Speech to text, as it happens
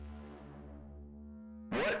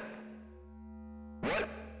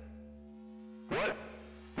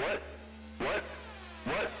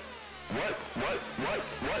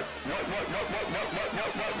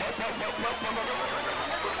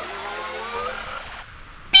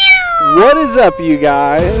What is up, you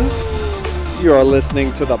guys? You are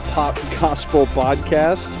listening to the Pop Gospel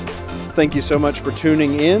Podcast. Thank you so much for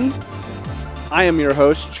tuning in. I am your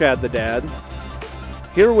host, Chad the Dad.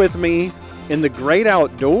 Here with me in the great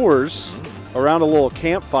outdoors, around a little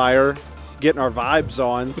campfire, getting our vibes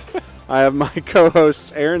on, I have my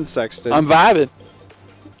co-hosts, Aaron Sexton. I'm vibing.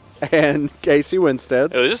 And Casey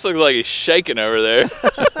Winstead. It just looks like he's shaking over there.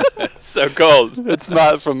 It's so cold. It's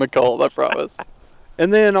not from the cold, I promise.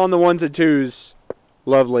 And then on the ones and twos,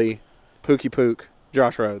 lovely Pookie Pook,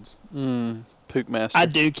 Josh Rhodes. Pook master. I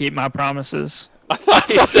do keep my promises.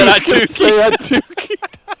 He said I do say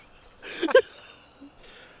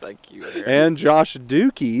Thank you, Aaron. And Josh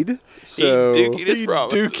Dookied. So He dookied his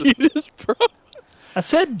promises. I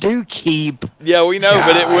said do keep. Yeah, we know,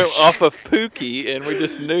 but it went Gosh. off of Pookie, and we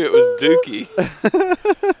just knew it was Dookie.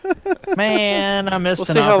 Man, I missed We'll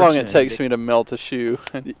an see how long it opportunity. takes me to melt a shoe.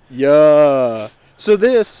 Yeah. So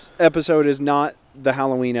this episode is not the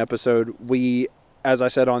Halloween episode. We, as I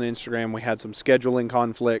said on Instagram, we had some scheduling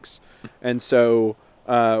conflicts. And so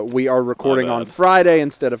we are recording on Friday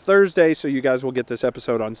instead of Thursday. So you guys will get this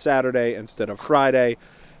episode on Saturday instead of Friday.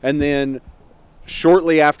 And then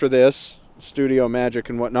shortly after this, Studio Magic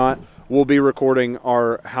and whatnot, we'll be recording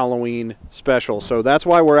our Halloween special. So that's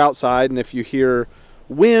why we're outside. And if you hear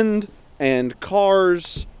wind and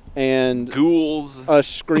cars and Ghouls. us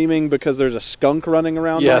screaming because there's a skunk running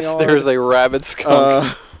around Yes, my yard, there's a rabid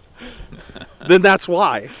skunk. then that's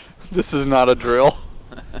why. This is not a drill.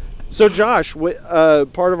 So Josh, part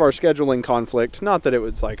of our scheduling conflict, not that it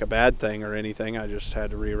was like a bad thing or anything, I just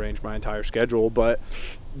had to rearrange my entire schedule, but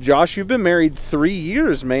Josh, you've been married 3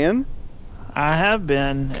 years, man. I have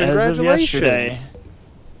been as of yesterday. Congratulations.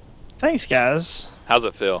 Thanks, guys. How's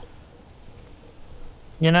it feel?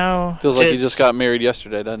 You know, Feels like you it's- just got married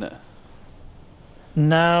yesterday, doesn't it?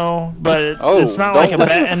 No, but it's not don't like a let-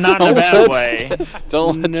 bad, and not in a don't bad let- way.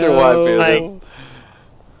 Don't let your wife hear Like, this.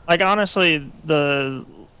 like honestly, the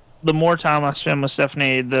more time I spend with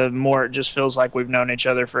Stephanie, the more it just feels like we've known each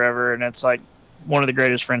other forever, and it's like one of the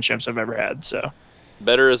greatest friendships I've ever had. So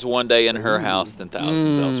Better is one day in her house than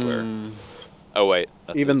thousands elsewhere. Oh, wait.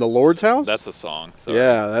 That's Even the Lord's house? That's a song. Sorry.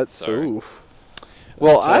 Yeah, that's Sorry. oof.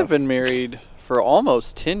 Well, tough. I've been married for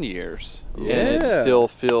almost 10 years. And it Yeah. still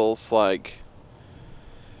feels like...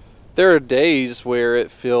 There are days where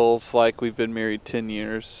it feels like we've been married 10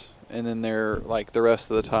 years. And then the rest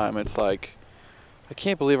of the time, it's like... I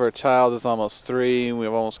can't believe our child is almost 3, and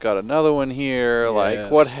we've almost got another one here. Yes. Like,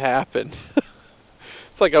 what happened?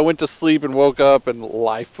 It's like I went to sleep and woke up, and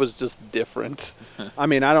life was just different. I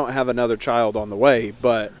mean, I don't have another child on the way,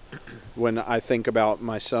 but when I think about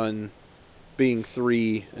my son being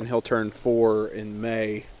 3 and he'll turn 4 in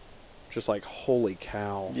May, just like, holy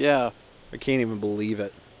cow. Yeah, I can't even believe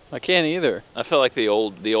it. I can't either. I feel like the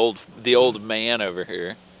old man over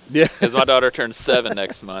here. Yeah. Because my daughter turns 7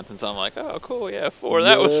 next month, and so I'm like, oh, cool, yeah, 4.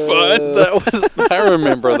 That was fun. That was. I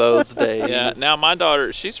remember those days. Yeah, now my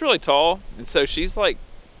daughter, she's really tall, and so she's like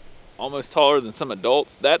almost taller than some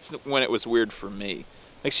adults. That's when it was weird for me.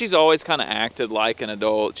 Like, she's always kind of acted like an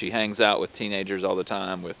adult. She hangs out with teenagers all the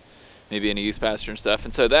time, with me being a youth pastor and stuff.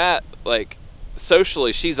 And so that, like,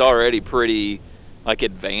 socially, she's already pretty, like,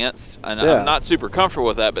 advanced. And Yeah. I'm not super comfortable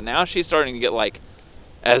with that, but now she's starting to get, like,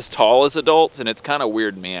 as tall as adults, and it's kind of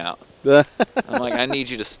weirding me out. I'm like, I need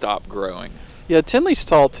you to stop growing. Yeah, Tinley's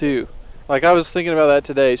tall too. Like, I was thinking about that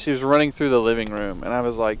today. She was running through the living room, and I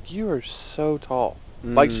was like, you are so tall.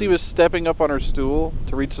 Like, she was stepping up on her stool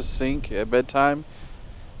to reach the sink at bedtime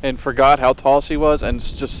and forgot how tall she was and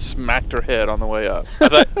just smacked her head on the way up. I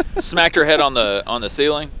thought, smacked her head on the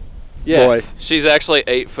ceiling. Yes. She's actually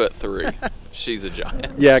 8'3". She's a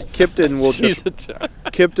giant. Yeah, Kipton will She's just a giant.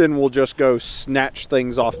 Kipton will just go snatch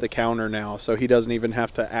things off the counter now, so he doesn't even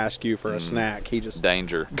have to ask you for a snack. He just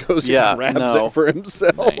Danger. goes Yeah, and grabs no. it for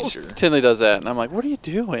himself. Danger. Tinley does that, and I'm like, what are you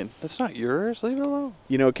doing? That's not yours. Leave it alone.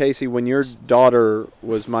 You know, Casey, when your daughter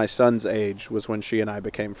was my son's age was when she and I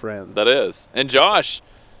became friends. That is. And Josh,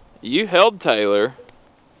 you held Taylor.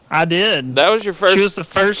 I did. That was your first. She was the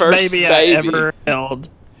first baby I ever held.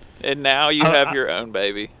 And now you have your own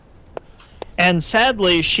baby. And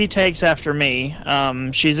sadly, she takes after me.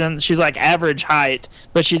 She's like average height,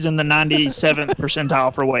 but she's in the 97th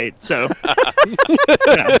percentile for weight. So,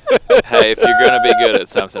 Hey, if you're gonna be good at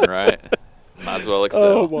something, right? Might as well excel.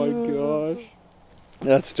 Oh my gosh.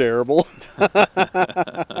 That's terrible.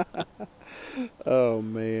 Oh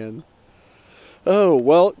man. Oh,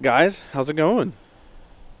 well, guys, how's it going?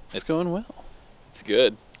 It's going well. It's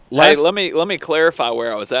good. Hey, let me clarify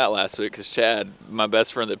where I was at last week, because Chad, my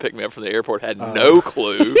best friend that picked me up from the airport, had no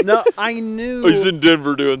clue. No, I knew. He's in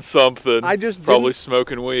Denver doing something. I just probably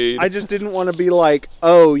smoking weed. I just didn't want to be like,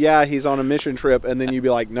 oh yeah, he's on a mission trip, and then you'd be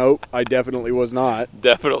like, nope, I definitely was not.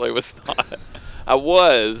 Definitely was not. I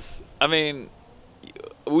was. I mean,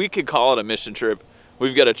 we could call it a mission trip.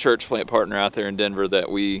 We've got a church plant partner out there in Denver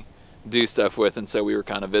that we do stuff with, and so we were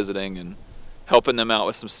kind of visiting and helping them out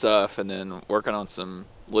with some stuff, and then working on some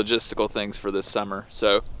logistical things for this summer.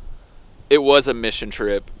 So it was a mission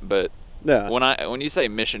trip, but Yeah. when you say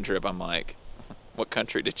mission trip, I'm like, what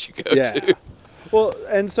country did you go Yeah. to? Well,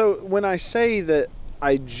 and so when I say that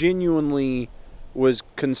I genuinely was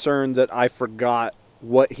concerned that I forgot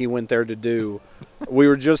what he went there to do, we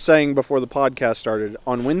were just saying before the podcast started,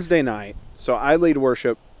 on Wednesday night, so I lead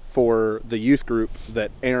worship for the youth group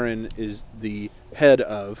that Aaron is the head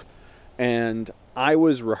of, and I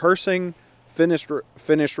was rehearsing, finished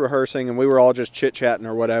rehearsing, and we were all just chit-chatting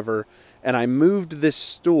or whatever, and I moved this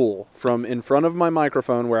stool from in front of my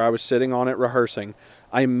microphone where I was sitting on it rehearsing.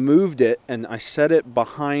 I moved it, and I set it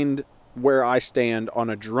behind where I stand on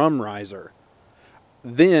a drum riser.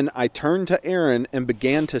 Then I turned to Aaron and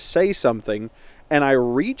began to say something, and I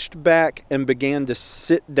reached back and began to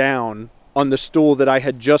sit down on the stool that I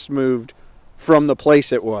had just moved from the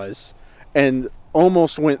place it was, and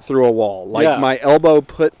almost went through a wall. Like, my elbow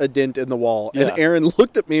put a dent in the wall. Yeah. And Aaron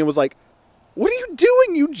looked at me and was like, what are you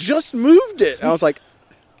doing? You just moved it. And I was like,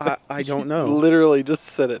 I don't know. Literally just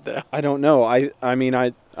set it down. I don't know. I mean,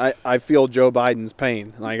 I feel Joe Biden's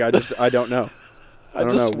pain. Like, I don't know. I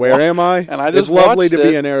don't know. Where am I? And I It's just lovely to watched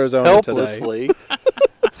be it in Arizona helplessly. today.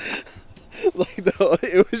 Like,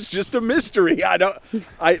 it was just a mystery.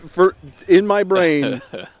 In my brain,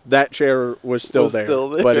 that chair was still there,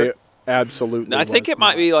 but it absolutely. I think was it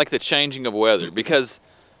might not. be like the changing of weather, because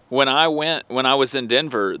when I was in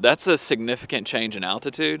Denver, that's a significant change in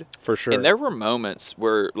altitude. For sure. And there were moments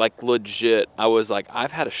where, like, legit, I was like,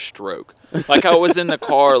 I've had a stroke. Like, I was in the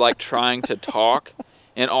car, like, trying to talk,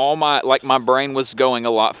 and my brain was going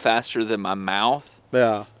a lot faster than my mouth.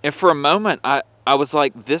 Yeah. And for a moment, I was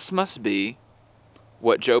like, this must be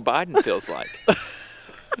what Joe Biden feels like.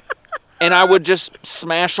 And I would just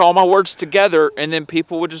smash all my words together, and then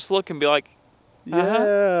people would just look and be like, Yeah,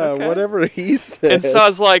 okay. Whatever he said. and so I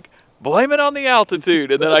was like, blame it on the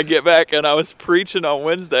altitude. And then I get back, and I was preaching on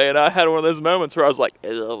Wednesday, and I had one of those moments where I was like,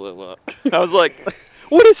 I was like,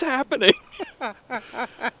 what is happening?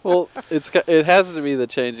 Well, it has to be the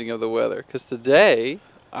changing of the weather, because today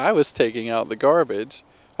I was taking out the garbage.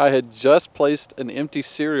 I had just placed an empty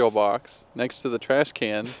cereal box next to the trash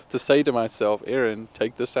can to say to myself, Aaron,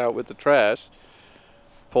 take this out with the trash.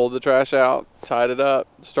 Pulled the trash out, tied it up,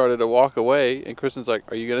 started to walk away, and Kristen's like,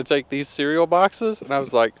 are you going to take these cereal boxes? And I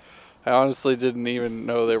was like, I honestly didn't even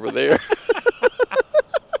know they were there.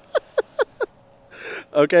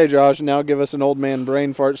 Okay, Josh, now give us an old man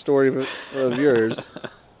brain fart story of yours.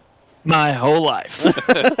 My whole life.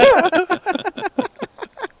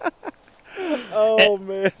 Oh,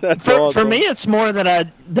 man, that's For awesome. me, it's more that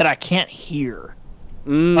I can't hear.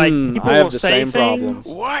 Like, people I have will the say same things, problems.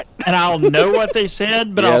 What? and I'll know what they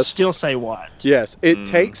said, but I'll Yes. still say what. Yes, it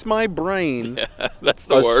takes my brain That's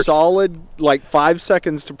the a worst. solid, 5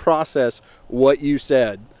 seconds to process what you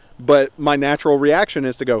said. But my natural reaction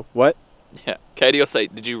is to go, what? Yeah. Katie will say,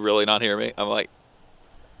 did you really not hear me? I'm like,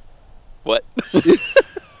 what?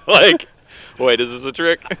 Like, wait, is this a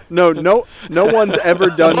trick? No one's ever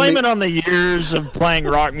done Blame me. it on the years of playing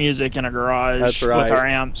rock music in a garage That's right. with our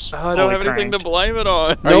amps. I don't have fully anything to cranked. blame it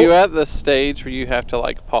on. Are you at the stage where you have to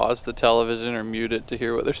like pause the television or mute it to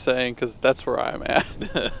hear what they're saying? Because that's where I'm at.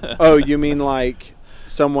 Oh, you mean like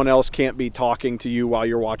someone else can't be talking to you while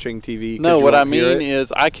you're watching TV? 'cause No, you what I won't hear mean it?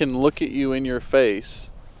 is I can look at you in your face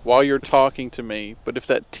while you're talking to me, but if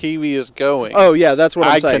that TV is going, Oh, yeah, that's what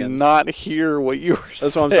I'm I saying. cannot hear what you are saying.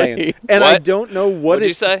 That's what I'm saying. And I What? don't know what What'd it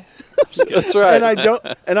you say? That's right.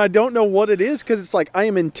 and I don't know what it is, because it's like I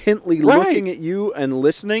am intently Right. looking at you and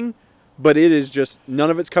listening, but it is just none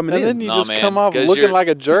of it's coming And in. then you Nah, just man, come off 'cause looking you're- like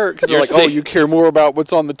a jerk because you're you're like, oh, see- you care more about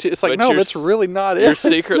what's on the It's like, But no, you're that's really not it. You're It's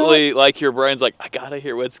not. secretly, like, your brain's like, I gotta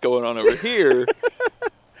hear what's going on over here.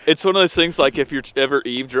 It's one of those things, like, if you're ever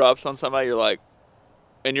eavesdrops on somebody, you're like,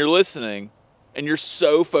 and you're listening, and you're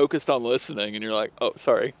so focused on listening, and you're like, oh,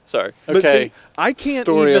 sorry. But Okay. see, I can't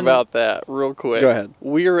Story even, about that, real quick. Go ahead.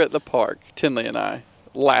 We were at the park, Tinley and I,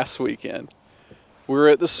 last weekend. We were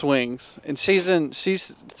at the swings, and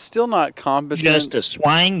she's still not competent. Just a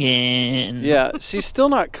swinging. Yeah, she's still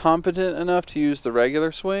not competent enough to use the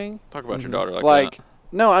regular swing. Talk about your daughter Like, that.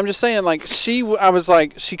 no, I'm just saying, like, I was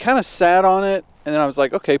like, she kind of sat on it, and then I was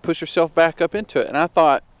like, okay, push yourself back up into it. And I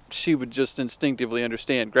thought, she would just instinctively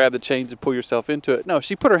understand, grab the chains and pull yourself into it. No,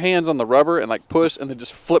 she put her hands on the rubber and like push and then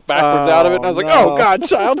just flip backwards out of it. And I was like, no. oh God,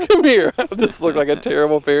 child, come here. I just looked like a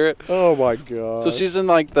terrible parent. Oh my god. So she's in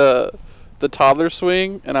like the toddler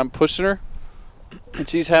swing and I'm pushing her and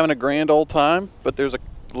she's having a grand old time. But there's a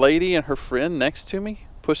lady and her friend next to me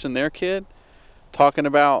pushing their kid, talking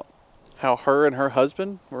about how her and her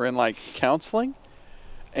husband were in like counseling.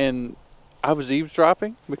 And I was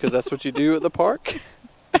eavesdropping because that's what you do at the park.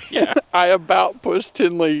 Yeah. I about pushed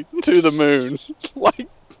Tinley to the moon. Like,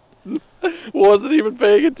 wasn't even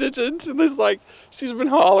paying attention. And there's like, she's been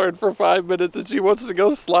hollering for 5 minutes and she wants to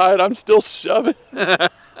go slide. I'm still shoving.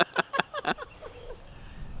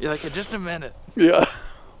 You're like, just a minute. Yeah.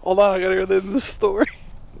 Hold on, I gotta hear the end of the story.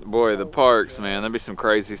 Boy, the parks, man. There'd be some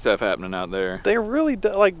crazy stuff happening out there. They really do.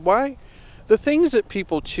 Like, why? The things that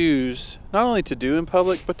people choose, not only to do in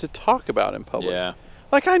public, but to talk about in public. Yeah.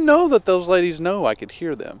 Like, I know that those ladies know I could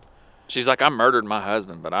hear them. She's like, I murdered my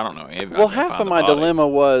husband, but I don't know anything. Well, half of my dilemma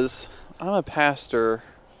was, I'm a pastor.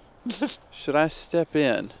 Should I step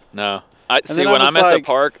in? No. See, then I when was I'm at the like-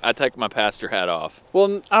 park, I take my pastor hat off.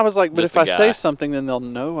 Well, I was like, but Just if I a guy. say something, then they'll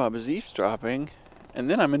know I was eavesdropping, and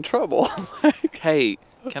then I'm in trouble. Hey,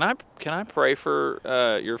 can I pray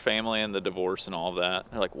for your family and the divorce and all of that?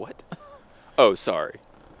 They're like, what? Oh, sorry.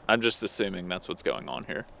 I'm just assuming that's what's going on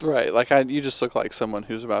here. Right, like you just look like someone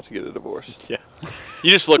who's about to get a divorce. Yeah. You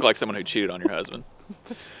just look like someone who cheated on your husband.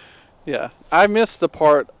 Yeah, I missed the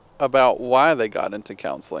part about why they got into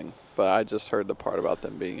counseling, but I just heard the part about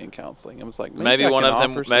them being in counseling. It was like Maybe I one can of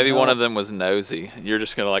them. offer some Maybe one help. of them was nosy. You're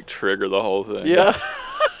just gonna like trigger the whole thing. Yeah.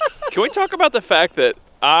 Can we talk about the fact that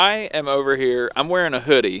I am over here? I'm wearing a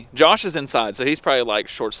hoodie. Josh is inside, so he's probably like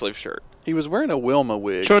short sleeve shirt. He was wearing a Wilma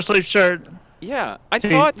wig. Short sleeve shirt. Yeah, I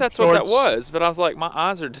Dude, thought that's what that shorts. was, but I was like, my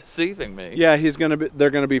eyes are deceiving me. Yeah,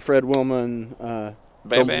 they're gonna be Fred Wilma and Bam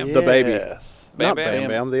the, Bam. the baby. Yes. Bam Not Bam. Bam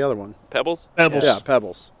Bam, the other one. Pebbles. Pebbles. Yeah,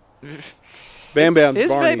 Pebbles. Bam Bam's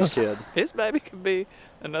his Barney's baby- kid. His baby could be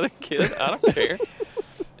another kid. I don't care.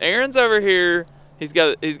 Aaron's over here. He's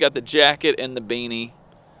got the jacket and the beanie.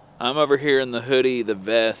 I'm over here in the hoodie, the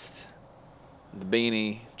vest, the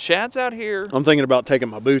beanie. Chad's out here. I'm thinking about taking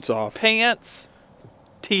my boots off. Pants,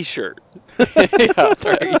 t-shirt. Yeah.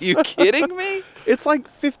 Are you kidding me? It's like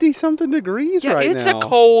 50-something degrees Yeah, right it's now. a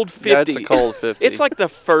cold 50. Yeah, it's a cold 50. It's like the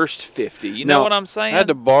first 50. You know No, what I'm I saying? had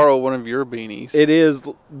to borrow one of your beanies. It is.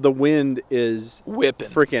 The wind is whipping.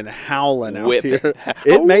 freaking howling out Whipping. here.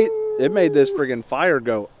 It made this freaking fire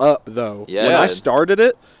go up though. Yeah, When it I did. started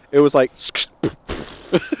it, it was like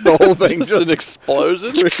the whole thing Just just an explosion.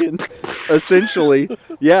 freaking essentially.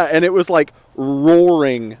 Yeah, and it was like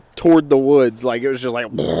roaring toward the woods. Like it was just like.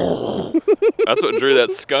 That's what drew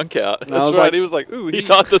that skunk out. I That's was right. like- he was like, ooh, He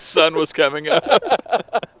thought the sun was coming up.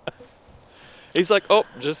 He's like, oh,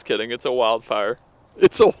 just kidding. It's a wildfire.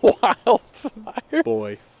 it's a wildfire.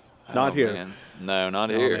 Boy, not Oh, here. man. No, not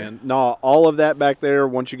No, here. man. No, all of that back there,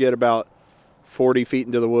 once you get about 40 feet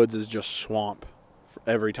into the woods, is just swamp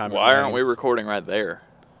every time. Why it aren't we rains. recording right there?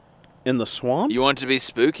 in the swamp? You want it to be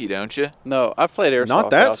spooky, don't you? No, I've played airsoft Not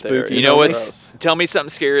that out there. spooky. You It's know what's- what's? Tell me something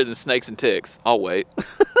scarier than snakes and ticks. I'll wait.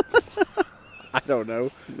 I don't know.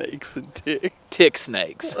 snakes and ticks. Tick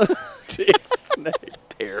snakes. Tick snake.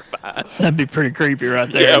 Terrifying. That'd be pretty creepy right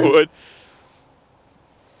there. Yeah, it would.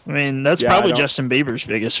 I mean, that's Yeah, I probably don't- Justin Bieber's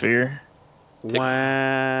biggest fear.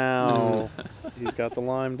 Wow. He's got the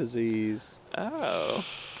Lyme disease. Oh.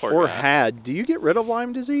 Poor Or guy. had. Do you get rid of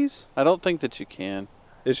Lyme disease? I don't think that you can.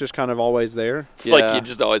 It's just kind of always there. It's like Yeah. you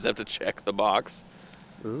just always have to check the box.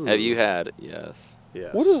 Have you had it? Yes.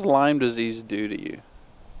 Yes. What does Lyme disease do to you?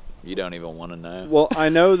 You don't even want to know. Well, I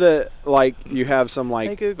know that like you have some hey,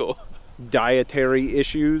 like Google. dietary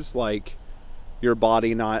issues, like your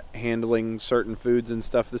body not handling certain foods and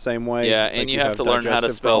stuff the same way. Yeah, Like and you have to learn how to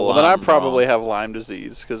digestive spell Well, problems. then I Lyme probably wrong. have Lyme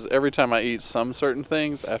disease because every time I eat some certain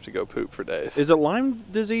things, I have to go poop for days. Is it Lyme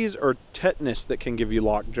disease or tetanus that can give you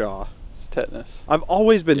lockjaw? It's tetanus. I've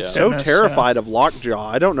always been Yeah. so Tetanus, terrified of lockjaw.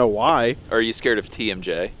 I don't know why. Or are you scared of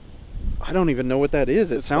TMJ? I don't even know what that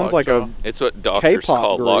is. It It's sounds like a. lockjaw. It's what doctors K-pop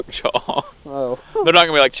call group. lockjaw. Oh. They're not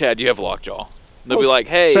gonna be like, Chad, you have lockjaw. They'll be like,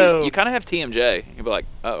 hey, So- you kind of have TMJ. You'll be like,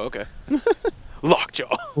 oh, okay.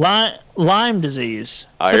 Lockjaw. Lyme disease.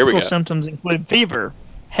 Ah, here we Typical go. symptoms include fever,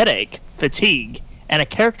 headache, fatigue, and a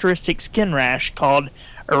characteristic skin rash called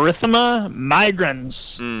erythema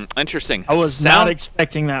migrans. Interesting. I was not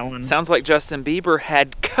expecting that one. Sounds like Justin Bieber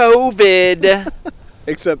had COVID.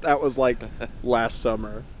 Except that was like last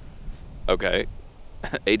summer. Okay.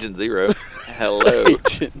 Agent Zero. Hello.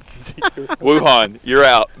 Agent Zero. Wuhan, you're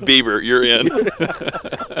out. Bieber, you're in.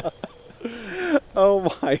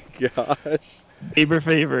 Oh my gosh. Bieber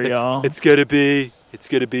fever, y'all. It's gonna be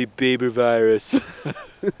Bieber virus.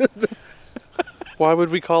 Why would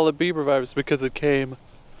we call it beaver virus? Because it came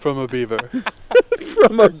from a beaver.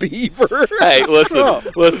 From a beaver. Hey,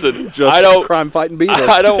 listen. Just I don't. crime-fighting beaver.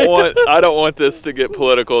 I don't want this to get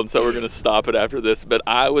political, and so we're gonna stop it after this. But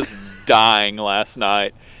I was dying last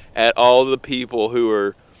night at all the people who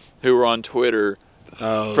were on Twitter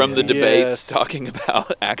from the debates talking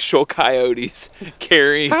about actual coyotes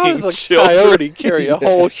carrying How does a children. coyote carry a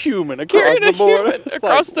whole human across Carrying the a border? human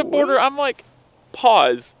across the border? I'm like,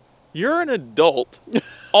 pause. You're an adult.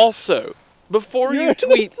 Also, before you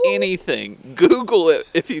tweet anything, Google it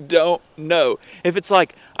if you don't know. If it's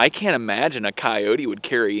like, I can't imagine a coyote would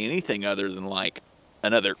carry anything other than like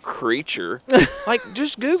another creature. Like,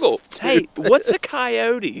 just Google, hey, what's a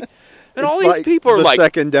coyote? And all these people are the like,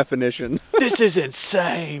 second definition. this is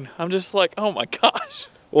insane. I'm just like, oh my gosh.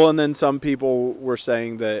 Well, and then some people were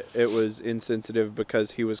saying that it was insensitive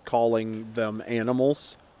because he was calling them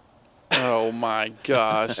animals. Oh my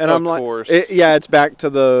gosh! And I'm like, course. it's back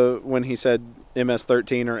to when he said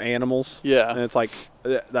MS-13 or animals. Yeah. And it's like,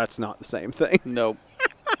 that's not the same thing. Nope.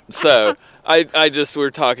 So we're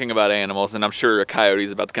talking about animals, and I'm sure a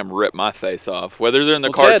coyote's about to come rip my face off, whether they're in the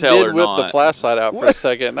Chad cartel did or whip not. the flashlight out for a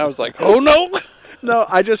second, and I was like, oh no! No,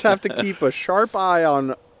 I just have to keep a sharp eye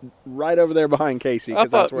on right over there behind Casey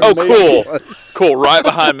because I that's where thought- his cool. face was. Cool, right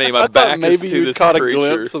behind me. My I back thought maybe is to you this caught creature. a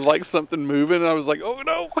glimpse of like something moving, and I was like, oh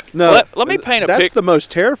no! No, Let me paint a That's pic. the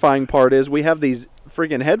most terrifying part is we have these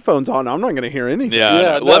freaking headphones on. I'm not going to hear anything. Yeah,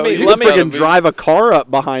 Yeah, no, let no, me you let just me Freaking drive a car up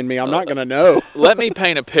behind me. I'm not going to know. let me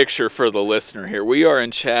paint a picture for the listener here. We are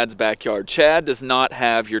in Chad's backyard. Chad does not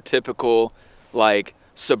have your typical like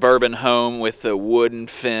suburban home with a wooden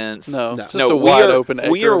fence. No, No. it's just a wide open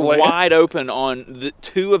acre We are of land. wide open on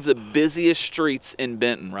two of the busiest streets in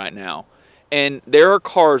Benton right now. And there are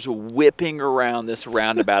cars whipping around this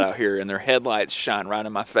roundabout out here, and their headlights shine right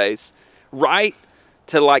in my face. Right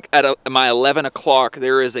to like at my 11 o'clock,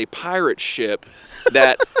 there is a pirate ship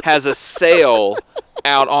that has a sail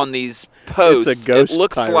out on these posts. It's a ghost It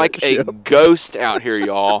looks pirate like a ship. ghost out here,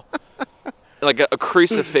 y'all. Like a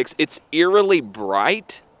crucifix. It's eerily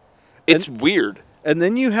bright. It's weird. And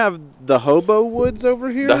then you have the hobo woods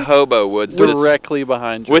over here. The hobo woods directly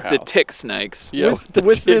behind your with house. the tick snakes. Yeah,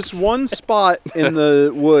 with this one spot in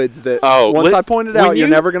the woods that once I pointed when out, you're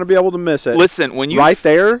you- never going to be able to miss it. Listen, when you right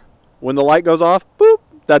there, when the light goes off, boop,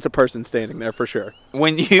 that's a person standing there for sure.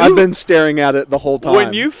 when you I've been staring at it the whole time.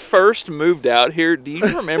 when you first moved out here, do you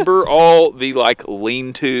remember all the like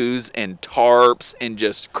lean-tos and tarps and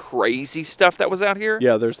just crazy stuff that was out here?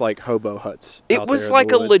 Yeah, there's like hobo huts. It out was there in like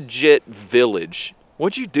the a woods. legit village.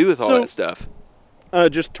 What'd you do with all So- that stuff?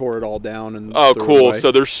 Just tore it all down and. Oh, threw it cool. away.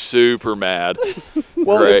 So they're super mad.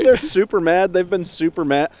 well, great. if they're super mad, they've been super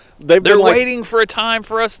mad. They've They're been like, waiting for a time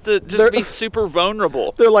for us to just They're- be super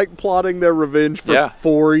vulnerable. They're like plotting their revenge for Yeah.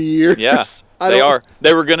 4 years. Yeah, I they don't- are.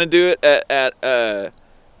 They were gonna do it at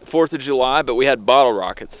 4th of July, but we had bottle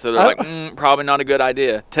rockets, so they're I- like, probably not a good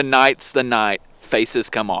idea. Tonight's the night. Faces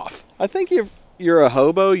come off. I think if you're a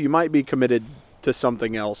hobo, you might be committed to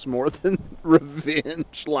something else more than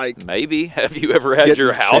revenge. Like, Maybe. Have you ever had Getting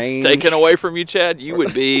your house change. taken away from you, Chad? You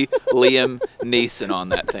would be Liam Neeson on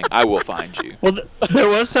that thing. I will find you. Well, there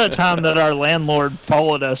was that time that our landlord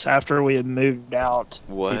followed us after we had moved out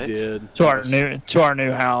What? he did. to our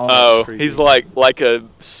new house. Oh, creepy. he's like a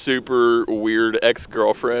super weird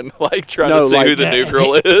ex-girlfriend, like trying No, to see like- who the new Yeah,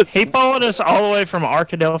 girl is. He followed us all the way from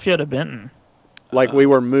Arkadelphia to Benton. Like we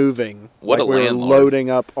were moving. What like a we were landlord. loading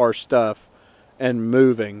up our stuff and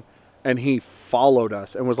moving, and he followed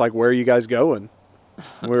us and was like, "Where are you guys going?"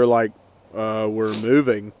 We were like, "We're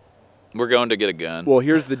moving." We're going to get a gun. Well,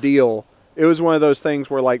 here's the deal. It was one of those things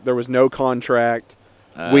where like there was no contract.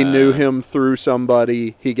 We knew him through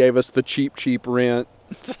somebody. He gave us the cheap rent.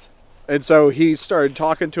 And so he started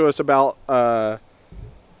talking to us about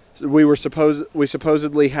we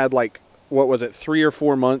supposedly had like, what was it, 3 or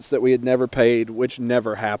 4 months that we had never paid, which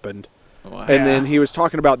never happened. Wow. And then he was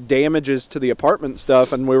talking about damages to the apartment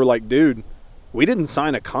stuff, and we were like, dude, we didn't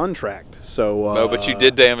sign a contract. So Oh, but you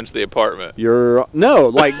did damage the apartment. there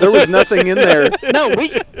was nothing in there. No,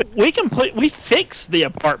 we fixed the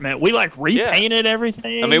apartment. We like repainted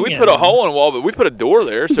everything. I mean, we put a hole in the wall, but we put a door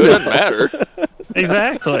there, so it doesn't matter.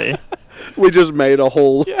 Exactly. We just made a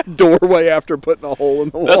whole doorway after putting a hole in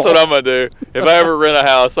the wall. That's what I'm going to do. If I ever rent a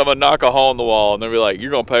house, I'm going to knock a hole in the wall, and they'll be like,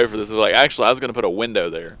 you're going to pay for this. It's like, actually, I was going to put a window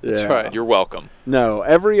there. Yeah. right. You're welcome. No,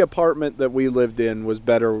 every apartment that we lived in was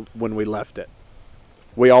better when we left it.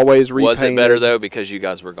 We always repainted. Was it better, though, because you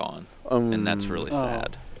guys were gone? And that's really Oh.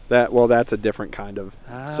 sad. That's a different kind of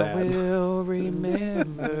I sad. will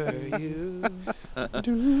remember you.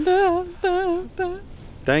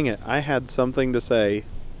 Dang it! I had something to say,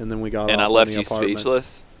 and then we got. And off I on left the you apartments.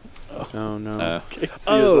 speechless. Oh no!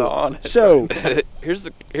 Oh, So Here's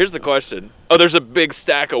the question. Oh, there's a big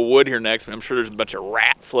stack of wood here next to me. I'm sure there's a bunch of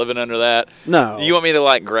rats living under that. no. You want me to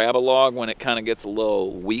like grab a log when it kind of gets a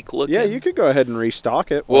little weak looking? Yeah, you could go ahead and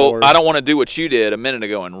restock it. Well, I don't want to do what you did a minute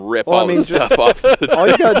ago and rip Well, I all mean, the just- stuff off. The All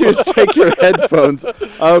you gotta do is take your headphones.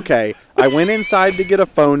 Okay, I went inside to get a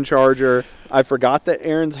phone charger. I forgot that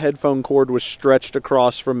Aaron's headphone cord was stretched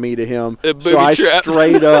across from me to him, A so booby I trap.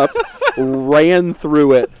 straight up ran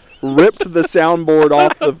through it, ripped the soundboard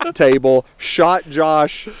off the table, shot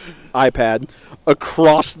Josh iPad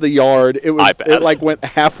across the yard. It iPad. like went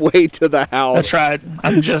halfway to the house. That's right.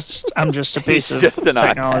 I'm just a piece He's of just an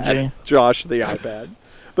technology. Josh the iPad.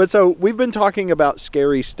 But so we've been talking about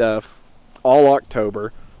scary stuff all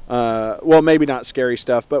October. Well, maybe not scary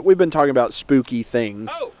stuff, but we've been talking about spooky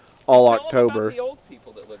things all tell 'em October. About the old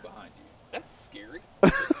people that live behind you. That's scary.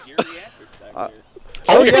 Geriatrics back there.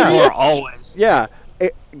 Oh, People yeah. are always. Yeah.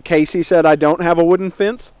 Casey said I don't have a wooden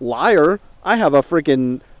fence. Liar. I have a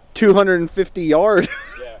freaking 250-yard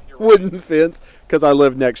Yeah, you're right. wooden fence because I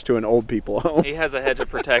live next to an old people home. He has a hedge of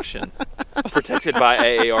protection, protected by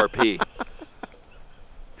AARP.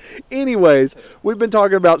 Anyways, we've been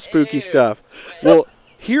talking about spooky stuff. Well,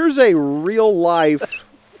 here's a real life,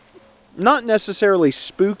 not necessarily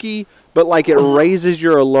spooky, but like it raises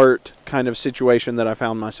your alert kind of situation that I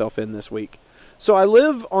found myself in this week. So I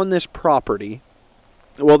live on this property.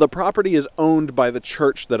 Well, the property is owned by the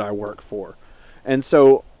church that I work for. And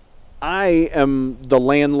so I am the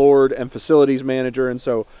landlord and facilities manager, and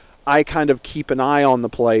so I kind of keep an eye on the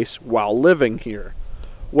place while living here.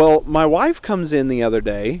 Well, my wife comes in the other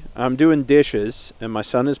day. I'm doing dishes, and my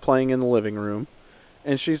son is playing in the living room.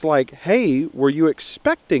 And she's like, "Hey, were you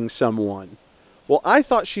expecting someone?" Well, I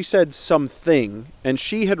thought she said something, and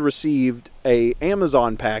she had received a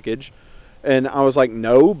Amazon package. And I was like,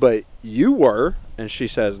 "No, but you were." And she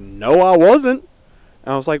says, "No, I wasn't."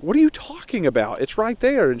 And I was like, "What are you talking about? It's right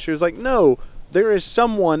there." And she was like, "No, there is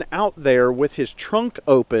someone out there with his trunk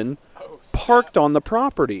open, parked on the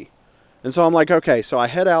property." And so I'm like, okay, so I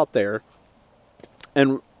head out there,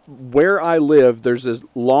 and where I live, there's this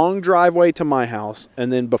long driveway to my house,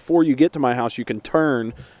 and then before you get to my house, you can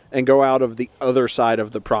turn and go out of the other side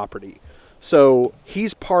of the property. So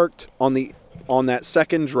he's parked on that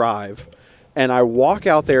second drive, and I walk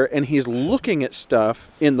out there, and he's looking at stuff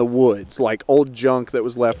in the woods, like old junk that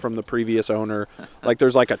was left from the previous owner. Like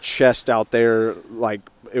there's like a chest out there, like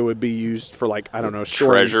it would be used for like, I don't know,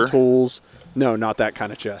 storing Treasure? tools. No, not that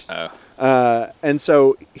kind of chest. Oh. And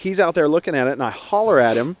so he's out there looking at it, and I holler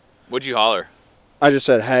at him. What'd you holler? I just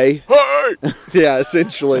said, "Hey." Hey! Yeah,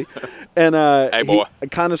 essentially. And Hey, boy. I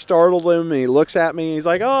kind of startled him, and he looks at me, and he's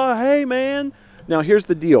like, "Oh, hey, man." Now, here's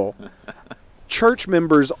the deal. Church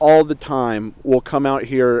members all the time will come out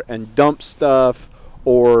here and dump stuff,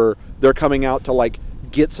 or they're coming out to, like,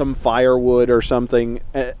 get some firewood or something.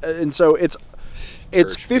 And so it's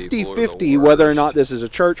Church people are the 50-50 whether or worst. not this is a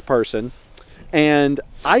church person. And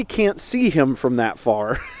I can't see him from that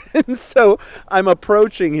far. And so I'm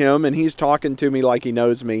approaching him, and he's talking to me like he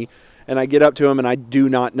knows me. And I get up to him, and I do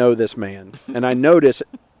not know this man. And I notice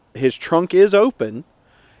his trunk is open,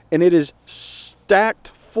 and it is stacked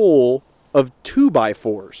full of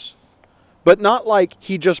 2x4s. But not like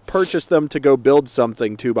he just purchased them to go build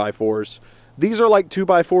something 2x4s. These are like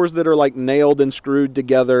 2x4s that are like nailed and screwed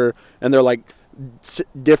together, and they're like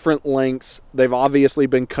different lengths. They've obviously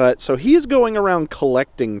been cut. So he is going around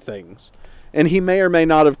collecting things, and he may or may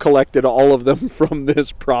not have collected all of them from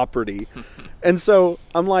this property. And so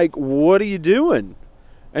I'm like, "What are you doing?"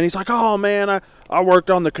 And he's like, "Oh man, I worked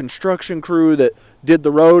on the construction crew that did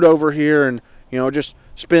the road over here, and just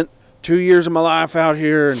spent 2 years of my life out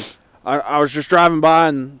here, and I was just driving by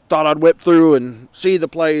and thought I'd whip through and see the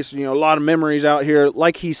place. A lot of memories out here."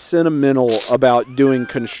 Like he's sentimental about doing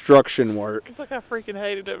construction work. It's like I freaking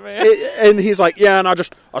hated it, man. And he's like, "Yeah, and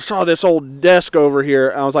I saw this old desk over here."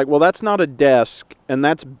 And I was like, "Well, that's not a desk, and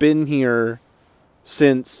that's been here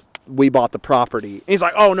since we bought the property." And he's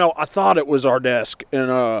like, "Oh no, I thought it was our desk,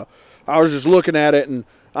 and I was just looking at it, and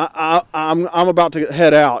I'm about to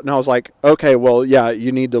head out." And I was like, "Okay, well, yeah,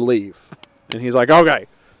 you need to leave." And he's like, "Okay."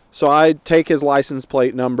 So I take his license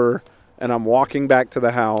plate number, and I'm walking back to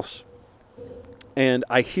the house, and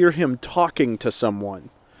I hear him talking to someone.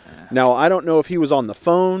 Now, I don't know if he was on the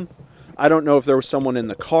phone. I don't know if there was someone in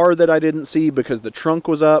the car that I didn't see because the trunk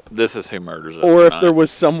was up, This is who murders us or if tonight. there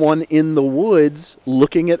was someone in the woods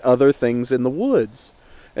looking at other things in the woods.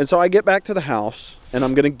 And so I get back to the house, and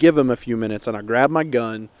I'm going to give him a few minutes, and I grab my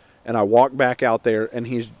gun, and I walk back out there, and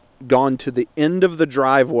he's gone to the end of the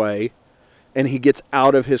driveway, and he gets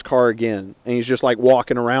out of his car again, and he's just like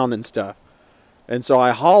walking around and stuff. And so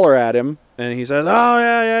I holler at him, and he says, "Oh,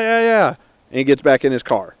 yeah. And he gets back in his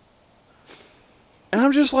car. And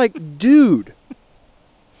I'm just like, dude,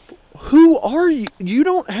 who are you? You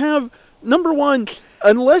don't have, number one,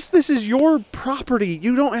 unless this is your property,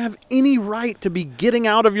 you don't have any right to be getting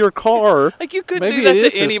out of your car. Like, you couldn't Maybe do that it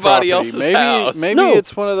is to his anybody property. else's house. Maybe No.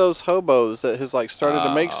 it's one of those hobos that has like started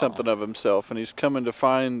to make something of himself, and he's coming to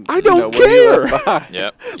find. I don't what he care. left behind.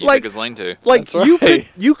 Yep. You Like- took his lane too. Like, That's you right.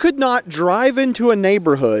 you could not drive into a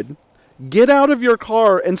neighborhood, get out of your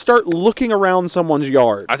car, and start looking around someone's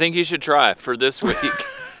yard. I think you should try for this week.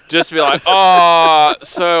 Just be like,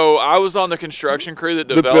 so I was on the construction crew that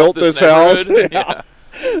developed built this house? neighborhood. Yeah.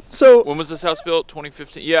 So, When was this house built?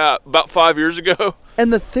 2015. Yeah, about 5 years ago.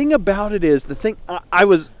 and the thing about it is, I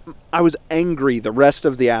was angry the rest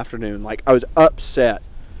of the afternoon. Like, I was upset.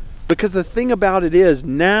 Because the thing about it is,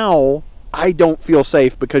 now I don't feel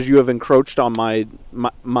safe because you have encroached on my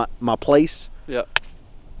place Yep.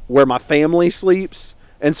 where my family sleeps.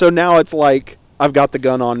 And so now it's like, I've got the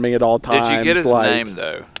gun on me at all times. Did you get his like, name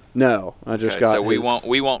though? No, I just Okay, got. so we his-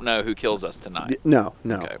 won't know who kills us tonight. No.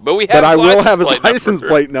 Okay, but we But have. I his will license have his plate license number.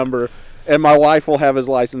 plate number, and my wife will have his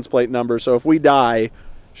license plate number. So if we die,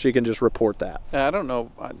 she can just report that. I don't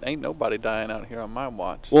know. Ain't nobody dying out here on my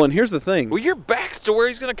watch. Well, and here's the thing. Well, your back's to where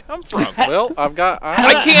he's gonna come from. Well, I've got.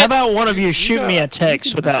 How about one of you shoot me a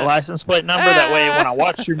text with that license plate number? That way, when I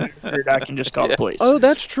watch your record, I can just call the police. Oh,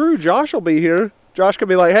 that's true. Josh will be here. Josh could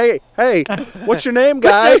be like, hey, what's your name,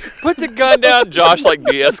 guy? Put the gun down. Josh like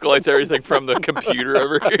de-escalates everything from the computer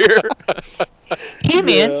over here. Hey,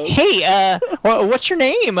 man. Hey, what's your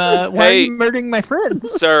name? Why are Hey. you murdering my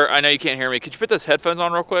friends? Sir, I know you can't hear me. Could you put those headphones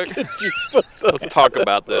on real quick? Let's talk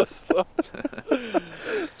about this.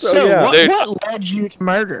 So, yeah. Dude. what led you to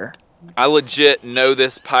murder? I legit know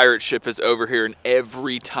this pirate ship is over here, and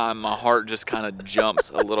every time my heart just kind of jumps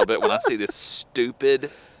a little bit when I see this stupid.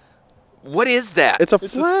 What is that? It's a It's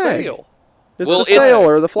a flag. sail. It's well, the sail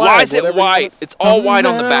or the flag. Why is it whatever you white? want. It's all white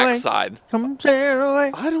on the Sail away. backside. Come sail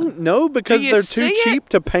away. I don't know because Do you they're see too it? cheap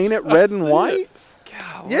to paint it red and white.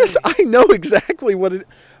 Golly. Yes, I know exactly what it.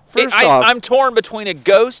 First off, I'm torn between a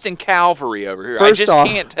ghost and cavalry over here. I First just off-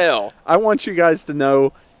 can't tell. I want you guys to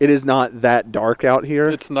know it is not that dark out here.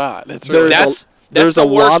 It's not. It's There's really. a- there's the a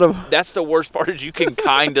worst, lot of- That's the worst part is you can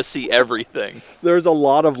kind of see everything. There's a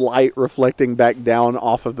lot of light reflecting back down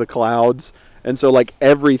off of the clouds, and so like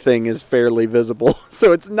everything is fairly visible.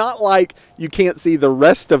 So it's not like you can't see the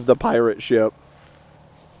rest of the pirate ship.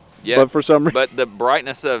 Yeah, But for some reason, but the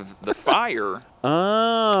brightness of the fire.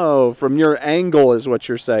 oh, from your angle is what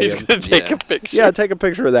you're saying. He's gonna take Yeah. a picture. Yeah, take a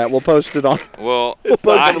picture of that. We'll post it on. Well, post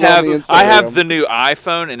I it on have the I have Instagram. the new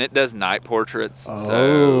iPhone and it does night portraits, so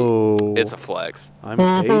Oh, it's a flex. I'm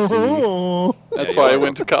Casey. That's Yeah, why I you're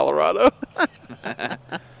went to Colorado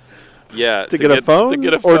Yeah, To get a phone, to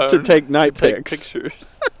get a or to phone, take night take pics.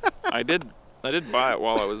 pictures. I did buy it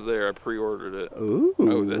while I was there. I pre-ordered it. Ooh.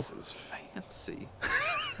 Oh, this is fancy.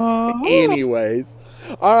 Anyways,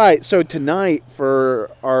 all right. So tonight,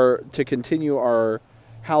 to continue our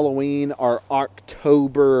Halloween, our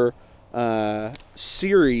October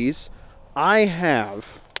series, I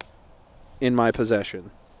have in my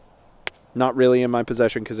possession. Not really in my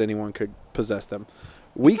possession because anyone could possess them.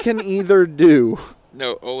 We can either do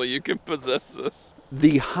No, only you can possess this.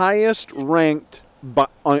 the highest ranked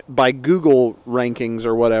by Google rankings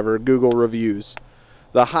or whatever, Google reviews,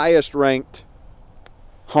 the highest ranked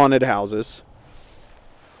haunted houses,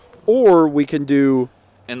 or we can do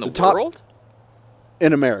In the, The top- world?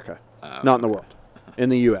 in America, Oh, not in the world, in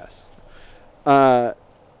the U.S.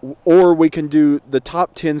 Or we can do the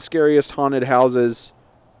top 10 scariest haunted houses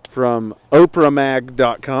from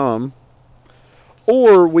OprahMag.com,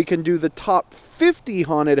 or we can do the top 50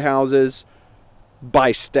 haunted houses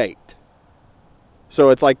by state. So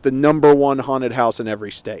it's like the number one haunted house in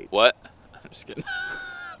every state. What? I'm just kidding.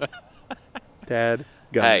 Dad,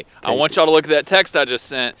 gun, Hey, I want Casey. y'all to look at that text I just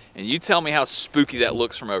sent, and you tell me how spooky that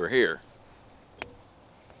looks from over here.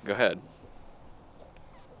 Go ahead.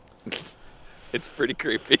 It's pretty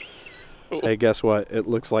creepy. Hey, guess what? It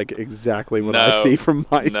looks like exactly what I No. see from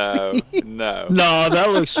my No, seat. no. No, that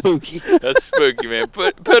looks spooky. That's spooky, man.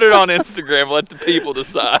 Put it on Instagram. Let the people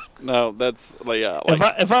decide. No, that's yeah.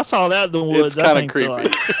 If I saw that in the woods, it's I kind of think creepy.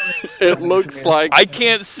 like, It looks like I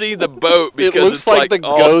can't see the boat because it looks it's like the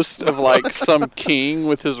all ghost of like some king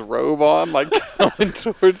with his robe on, like coming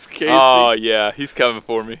towards Casey. Oh yeah, he's coming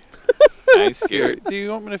for me. I ain't scared. Do you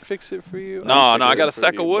want me to fix it for you? No, I'll no, fix I got it a for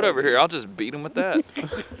stack you, of wood buddy. over here. I'll just beat him with that.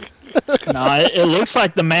 No, it looks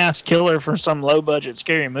like the masked killer from some low budget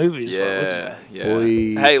scary movie. Is what it looks like. Yeah.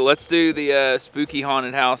 Boy. Hey, let's do the spooky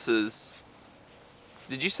haunted houses.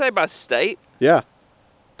 Did you say by state? Yeah.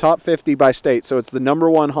 Top 50 by state. So it's the number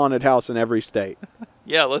one haunted house in every state.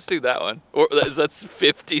 Yeah, let's do that one. Or that's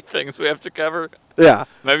 50 things we have to cover. Yeah.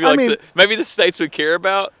 Maybe I mean, maybe the states we care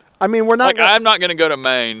about. I mean, we're not. Like I'm not gonna go to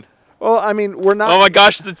Maine. Well, I mean, we're not. Oh my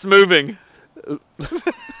gosh, that's moving.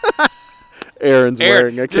 Aaron's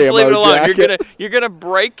wearing a just camo leave it alone. jacket. You're gonna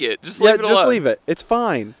break it. Just Yeah, leave it just alone. leave it. It's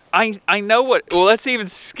fine. I know what. Well, that's even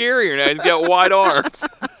scarier now. He's got wide arms.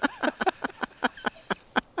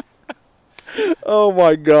 Oh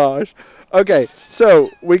my gosh. Okay, so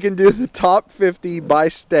we can do the top 50 by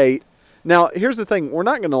state. Now, here's the thing: we're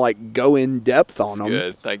not going to like go in depth on them.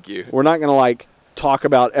 Good, thank you. We're not going to like talk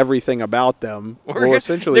about everything about them. We'll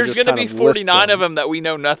essentially there's just gonna kind be of list 49 of them that we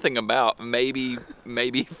know nothing about. Maybe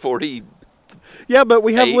 40. Yeah, but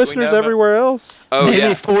we have 8 we listeners know about. everywhere else. Oh Maybe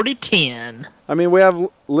yeah. 40-10. I mean, we have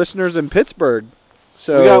listeners in Pittsburgh.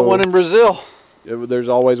 So We got one in Brazil. there's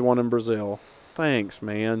always one in Brazil. Thanks,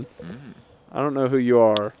 man. I don't know who you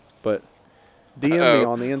are, but DM me Uh-oh.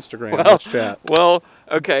 on the Instagram. Well, Let's chat. Well,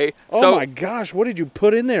 okay. Oh So my gosh, what did you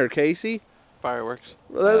put in there, Casey? Fireworks.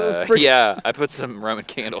 yeah, I put some Roman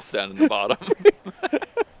candles down in the bottom.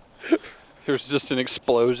 There's just an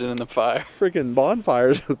explosion in the fire. Freaking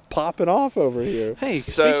bonfires popping off over here. Hey,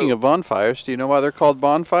 So- speaking of bonfires, do you know why they're called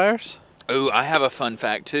bonfires? Oh, I have a fun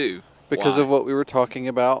fact too. Because Why? of what we were talking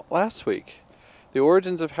about last week. The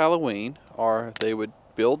origins of Halloween are they would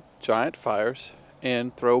build giant fires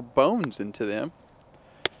and throw bones into them.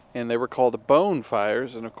 And they were called bone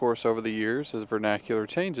fires. And of course, over the years, as vernacular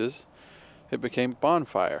changes, it became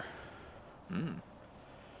bonfire.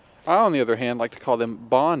 I, on the other hand, like to call them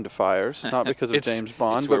bond fires, not because of It's- James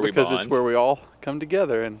Bond, it's where but we because it's bond. where we all come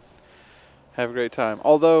together and have a great time.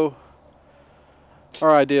 Although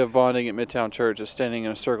our idea of bonding at Midtown Church is standing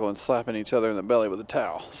in a circle and slapping each other in the belly with a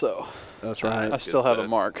towel. So That's Ah, right. I That's still good have a stuff.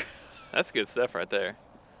 mark. That's good stuff right there.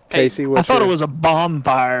 Casey, I what's thought your, it was a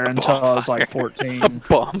bonfire until I was like 14.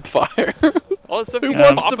 Bonfire. All this stuff Who keeps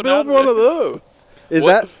wants to popping build out one of there. those? is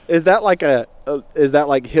what- that like is that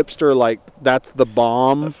like hipster like that's the That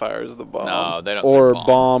bomb fire is the bomb. No, they don't. or say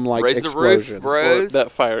bomb like Raise explosion? the roof, bros. That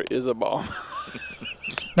fire is a bomb.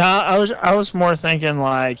 No, I was more thinking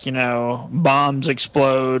like, you know, bombs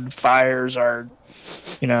explode, fires are,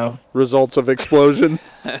 you know, Results of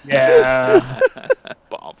explosions. yeah.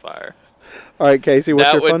 Bonfire. All right, Casey, what's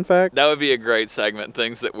That your would- fun fact? That would be a great segment.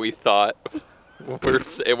 Things that we thought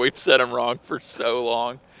we've said them wrong for so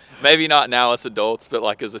long. Maybe not now as adults, but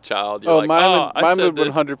like as a child, you're Oh, like, mine I said would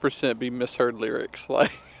this. 100% be misheard lyrics.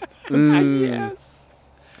 Like, Yes.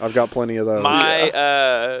 I've got plenty of those. My,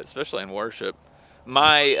 especially in worship,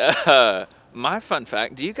 my fun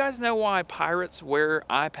fact. Do you guys know why pirates wear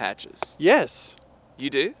eye patches? yes, You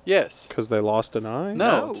do? yes. Because they lost an eye?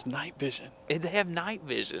 No, No. it's night vision. They have night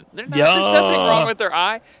vision. There's Yeah. nothing wrong with their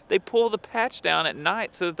eye. They pull the patch down at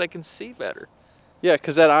night so that they can see better. Yeah,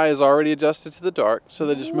 because that eye is already adjusted to the dark, so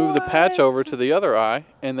they just move the patch over What? to the other eye,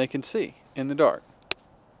 and they can see in the dark.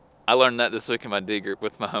 I learned that this week in my D group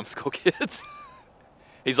with my homeschool kids.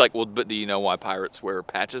 He's like, well, but do you know why pirates wear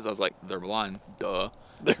patches? I was like, they're blind. Duh.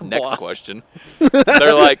 Next blind. question.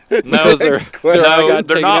 They're like, no, Because their eye no, got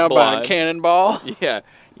they're taken not out by a blind. cannonball. Yeah,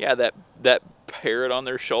 that parrot on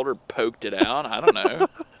their shoulder poked it out. I don't know.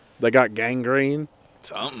 They got gangrene.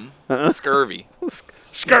 Something. Uh-uh. Scurvy.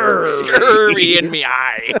 Scurvy. Scurvy in me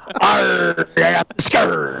eye. Arr, I got the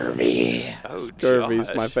scurvy. Oh, Scurvy's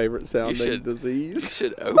my Josh. favorite sounding should- You disease.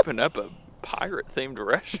 should open up a pirate-themed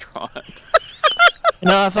restaurant. You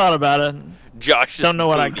know, I thought about it. Josh Don't know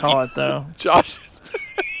what I'd call it though. Josh,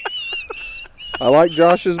 I like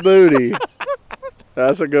Josh's booty.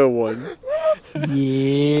 That's a good one.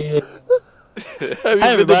 Yeah. have you been to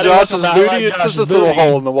everybody, Josh's welcome to I booty? Like It's just Josh's this little Booty.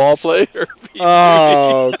 hole in the wall place.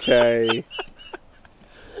 Oh, okay.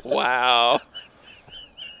 Wow.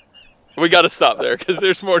 We got to stop there because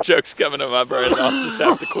there's more jokes coming to my brain. I'll just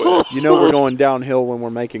have to quit. You know we're going downhill when we're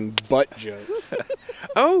making butt jokes.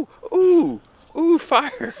 Oh, ooh,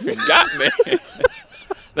 fire. Got me.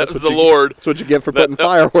 That was what the you- Lord. That's what you get for That- putting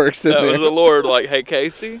fireworks in That there. was the Lord. Like, hey,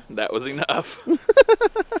 Casey, that was enough.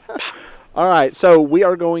 All right, so we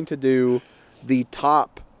are going to do the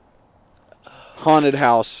top haunted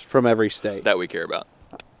house from every state. That we care about.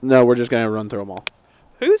 No, we're just going to run through them all.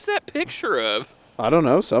 Who's that picture of? I don't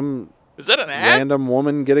know, some Is that an ad? random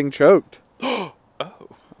woman getting choked. Oh.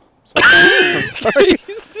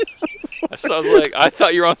 So I was like, I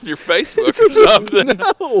thought you were on your Facebook or something.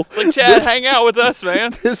 No, Like, Chad, hang out with us,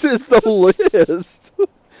 man. this is the list. What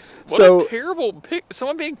So a terrible pic.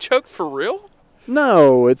 Someone being choked for real?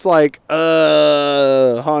 no, it's like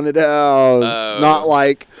haunted house, Oh. not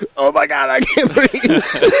like oh my god, I can't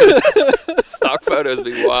breathe. Stock photos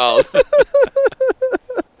be wild.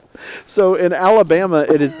 So in Alabama,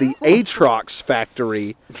 it is the Atrox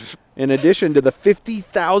Factory. In addition to the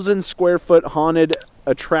 50,000 square foot haunted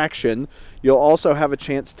attraction, you'll also have a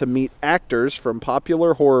chance to meet actors from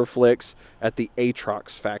popular horror flicks at the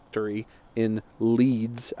Atrox Factory in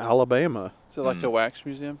Leeds, Alabama. Is it like a wax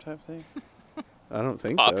museum type thing? I don't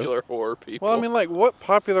think so. Popular horror people. Well, I mean, like, what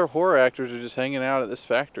popular horror actors are just hanging out at this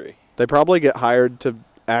factory? They probably get hired to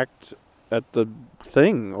act at the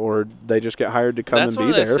thing, or they just get hired to come that's and one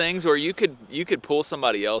be of those there. things where you could pull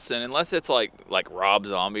somebody else in, unless it's like Rob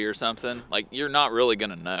Zombie or something. Like, you're not really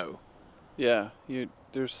gonna know. Yeah,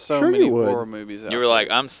 there's so Sure many you would. horror movies out You were like,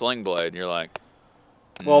 I'm Sling Blade, and you're like,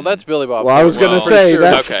 well, that's Billy Bob. Well, I was Thornton. gonna Well, say sure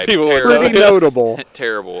that's okay, people would terrible. pretty know. notable.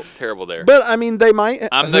 terrible there. But I mean, they might.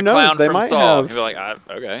 I'm who the knows? clown They from might Saw. have. You're like,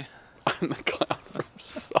 okay. I'm the clown from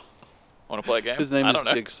Saw. Want to play a game? His name I is don't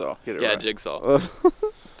know. Jigsaw. Get it Yeah, right. Jigsaw.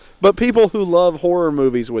 But people who love horror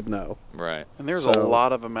movies would know. Right. And there's So- a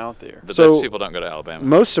lot of them out there. But So- those people don't go to Alabama.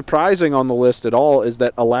 Most surprising on the list at all is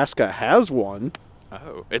that Alaska has one.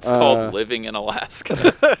 Oh, it's called Living in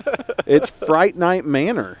Alaska. It's Fright Night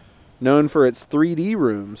Manor, known for its 3D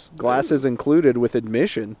rooms, glasses included with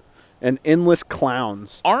admission, and endless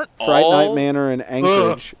clowns. Aren't Fright all Night Manor in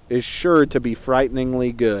Anchorage is sure to be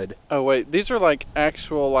frighteningly good. Oh wait, these are like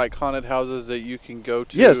actual like haunted houses that you can go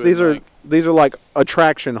to. Yes, and, these are like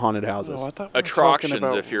attraction haunted houses. Oh, I thought we were talking Attractions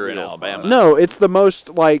about if you're in real Alabama. haunted. No, it's the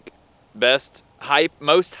most like best hype,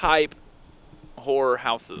 most hype horror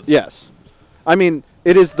houses. yes. I mean,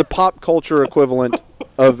 it is the pop culture equivalent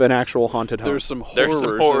of an actual haunted house. There's some There's horrors,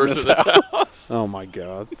 some horrors in in this this house. Oh my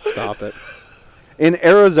God! Stop it. In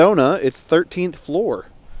Arizona, it's 13th floor.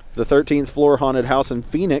 The 13th floor haunted house in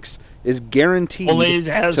Phoenix is guaranteed Only it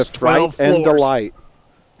has to fright 12 and floors. delight.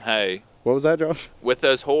 Hey, What was that, Josh? with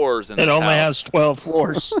those horrors in It this only house, has 12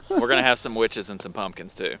 floors. we're gonna have some witches and some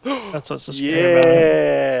pumpkins too. That's what's so scary about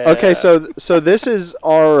it. Yeah. Okay, so this is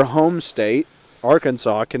our home state,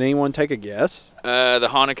 Arkansas. Can anyone take a guess? The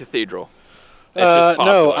Haunted Cathedral. It's just no,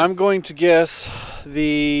 popular. I'm going to guess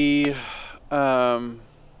the.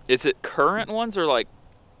 Is it current ones or like?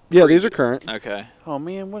 Yeah, these are current. Okay, Oh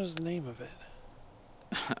man, what is the name of it?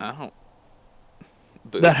 I don't.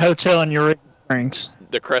 Boo. That hotel in Eureka Springs.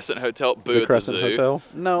 The Crescent Hotel. Boo The at Crescent the zoo. Hotel.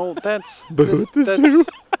 No, that's Boo at the that's- zoo.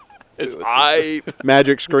 It's Boo at the hype.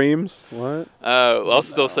 Magic Screams. What? I'll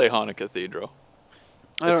still say Haunted Cathedral.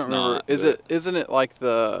 I It's don't remember. not, Is but- it? Isn't it like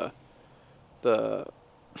the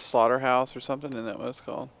slaughterhouse or something? Isn't that what it's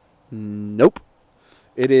called? Nope.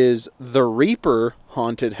 It is the Reaper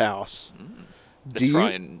Haunted House. It's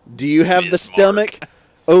Ryan Do you have the Bismarck. stomach?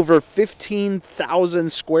 Over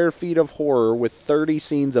 15,000 square feet of horror with 30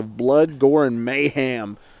 scenes of blood, gore, and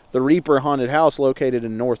mayhem. The Reaper Haunted House, located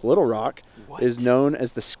in North Little Rock, is known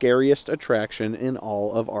as the scariest attraction in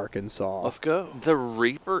all of Arkansas. Let's go. The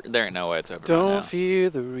Reaper. There ain't no way it's over. Don't by now. fear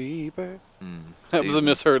the Reaper. Mm. That was a Seasons.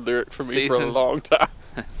 misheard lyric for me for a Seasons. long time.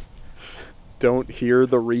 Don't hear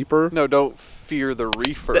the Reaper? No, don't fear the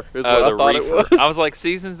Reefer. Is what Oh, I the thought Reefer. it was. I was like,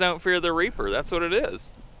 Seasons don't fear the Reaper. That's what it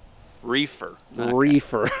is. Reefer.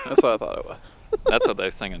 Reefer. That's what I thought it was. That's what they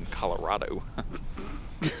sing in Colorado.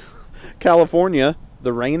 California,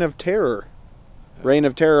 the Reign of Terror. Reign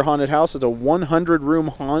of Terror Haunted House is a 100-room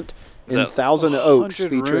haunt Is in that Thousand Oaks 100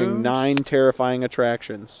 featuring rooms? 9 terrifying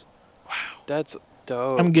attractions. That's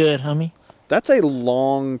dope. I'm good, homie. That's a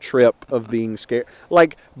long trip of being scared.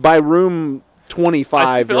 Like, by room 25,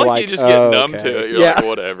 I feel you're like like, you just get oh, numb okay. to it. You're yeah. like,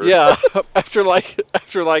 whatever. Yeah, after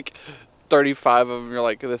like 35 of them, you're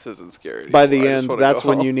like, this isn't scary. By anymore. the I just end, wanna that's go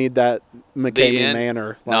when home. you need that McCamey end?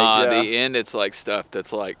 Manor. Like, Nah, yeah. the end, it's like stuff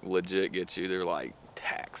that's like legit gets you. They're like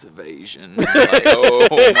tax evasion. Like, oh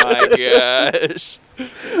my gosh.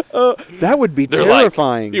 that would be They're like,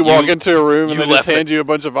 terrifying. You walk into a room and you they just left hand you a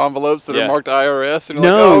bunch of envelopes that Yeah. are marked IRS, and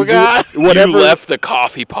you're no, like, oh god. whatever, You left the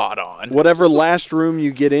coffee pot on. whatever last room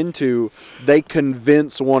you get into, they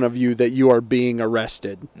convince one of you that you are being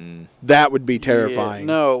arrested. Mm. That would be terrifying.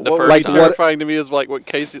 Yeah, no, The what first would Like, be what- terrifying to me is like what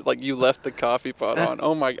Casey, like you left the coffee pot on.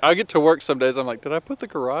 Oh my! I get to work some days. I'm like, did I put the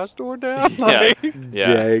garage door down? Yeah. Like,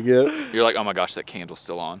 Yeah. Dang it. You're like, oh my gosh, that candle's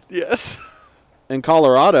still on. yes. In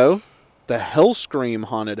Colorado, the Hellscream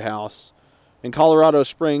Haunted House. In Colorado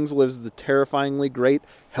Springs lives the terrifyingly great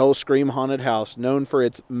Hellscream Haunted House, known for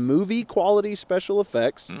its movie-quality special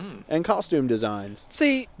effects and costume designs.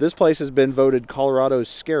 See, This place has been voted Colorado's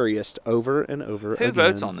scariest over and over Who again.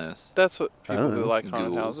 votes on this? that's what I people don't who know. like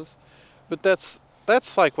haunted Ghouls. houses. But that's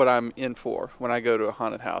like what I'm in for when I go to a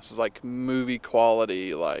haunted house. Is like movie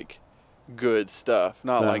quality, like good stuff,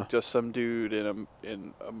 not No. like just some dude in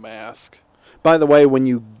a mask. By the way, when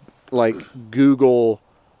you Google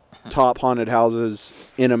top haunted houses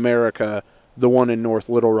in America, the one in North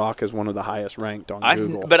Little Rock is one of the highest ranked on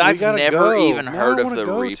Google. But We I've gotta never go. even Now heard I of wanna the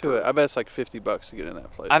go Reaper. To it. I bet it's like $50 to get in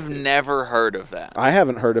that place. I've dude. never heard of that. I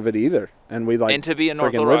haven't heard of it either, and we And to be in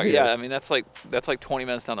North freaking Little live Rock, here. yeah, I mean that's like 20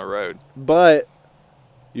 minutes down the road. But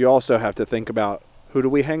you also have to think about, who do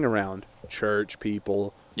we hang around? Church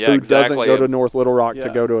people. Yeah, who exactly. doesn't go to North Little Rock to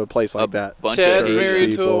Yeah. go to a place like A that? bunch of Chad's Asian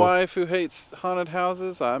married to people. a wife who hates haunted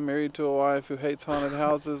houses. I'm married to a wife who hates haunted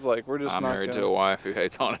houses. Like we're just I'm not married gonna, to a wife who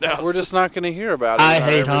hates haunted houses. We're just not going to hear about it. I in our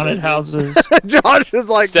hate everyday haunted life. houses. Josh is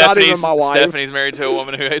like, not even my wife. Stephanie's married to a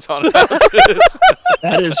woman who hates haunted houses.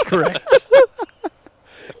 That is correct.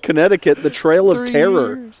 Connecticut, the Trail of 3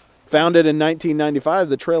 Terror. years. Founded in 1995,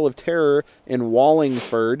 the Trail of Terror in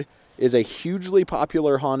Wallingford is a hugely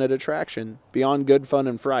popular haunted attraction beyond good fun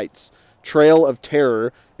and frights. Trail of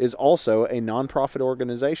Terror is also a nonprofit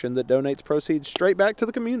organization that donates proceeds straight back to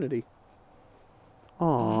the community.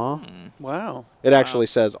 Aww. Wow. It actually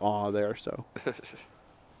says "aw" there, so.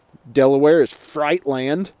 Delaware is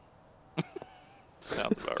Frightland.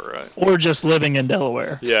 Sounds about right. Or just living in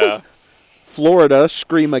Delaware. Yeah. Florida,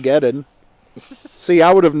 Screamageddon. See,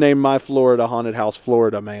 I would have named my Florida haunted house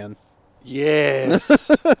Florida Man. Yes.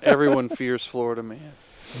 Everyone fears Florida man.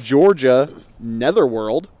 Georgia,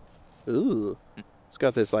 Netherworld. Ooh. It's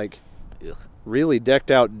got this, like, Ugh. really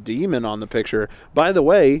decked out demon on the picture. By the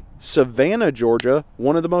way, Savannah, Georgia,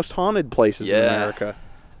 one of the most haunted places in Yeah. America.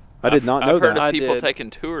 I did not know I've heard that. of I people did. taking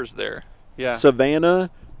tours there. Yeah.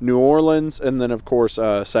 Savannah, New Orleans, and then, of course,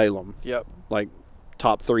 Salem. Yep. Like,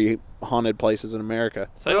 top 3 haunted places in America.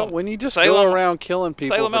 Well, when you just Salem- go around killing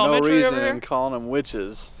people Salem for no Elementary reason over here? and calling them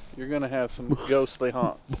witches, you're going to have some ghostly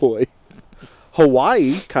haunts. Boy.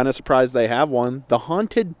 Hawaii, kind of surprised they have one. The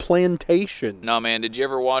Haunted Plantation. No, man, did you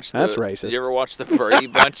ever watch the That's racist. Did you ever watch the Brady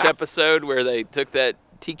Bunch episode where they took that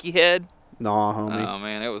tiki head? Nah, homie. Oh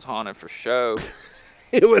man, it was haunted for show.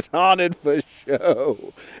 It was haunted for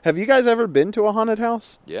show. Have you guys ever been to a haunted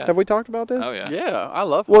house? Yeah. Have we talked about this? Oh yeah. Yeah, I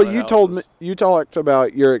love Well, haunted you told me houses. you talked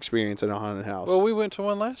about your experience in a haunted house. Well, we went to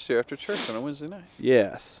one last year after church on a Wednesday night.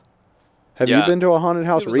 yes. Have Yeah. you been to a haunted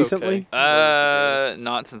house It was recently? okay.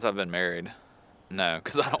 Not since I've been married. No,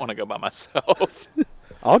 because I don't want to go by myself.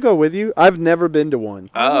 I'll go with you. I've never been to one.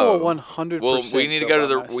 I Oh. will 100%. Well, we need to go to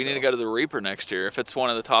the by we need to myself. go to the Reaper next year if it's one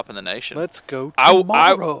of the top in the nation. Let's go I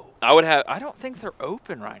tomorrow. would have. I don't think they're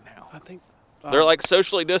open right now. I think They're like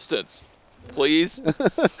socially distanced. Please.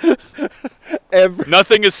 Every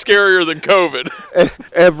Nothing is scarier than COVID.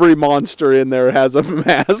 every monster in there has a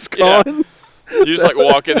mask Yeah. on. You just like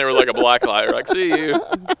walk in there with like a black light. You're like, see you.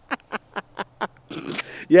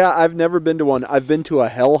 Yeah, I've never been to one. I've been to a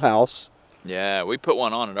hell house, Yeah, we put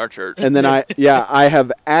one on at our church. and then I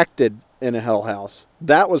have acted in a hell house.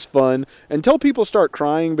 That was fun until people start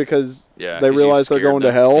crying because Yeah, they 'cause you realize they're scared going to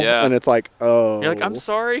them. hell, Yeah. and it's like, oh. You're like, I'm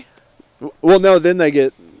sorry. Well, no, then they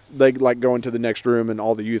like go into the next room, and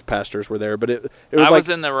all the youth pastors were there. But it was I like, was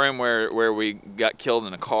in the room where we got killed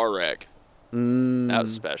in a car wreck. That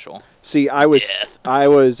was special. see, I was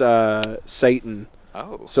Satan.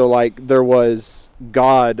 Oh. So like there was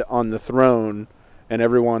God on the throne, and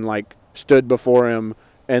everyone like stood before him.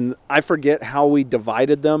 And I forget how we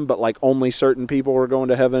divided them, but like only certain people were going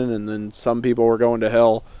to heaven, and then some people were going to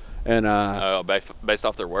hell. And Oh, based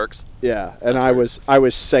off their works. yeah, and That's I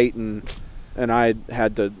was Satan, and I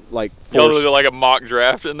had to like Y'all force. did like a mock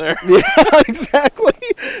draft in there. Yeah, exactly.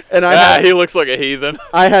 And He looks like a heathen.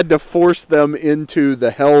 I had to force them into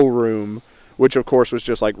the hell room, which of course was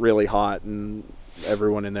just like really hot, and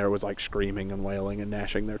everyone in there was like screaming and wailing and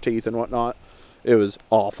gnashing their teeth and whatnot. It was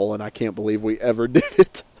awful, and I can't believe we ever did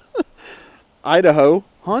it. Idaho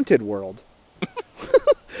Haunted World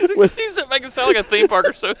These that make it sound like a theme park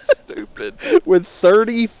are so stupid. with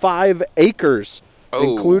 35 acres,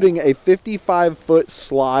 Oh. including a 55-foot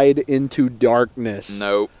slide into darkness.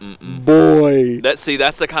 Nope. Mm-mm. Boy. That's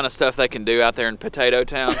the kind of stuff they can do out there in Potato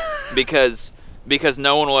Town because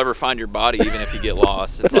no one will ever find your body even if you get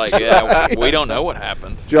lost. It's like, yeah, we don't know what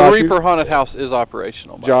happened. the Josh, Reaper Haunted House is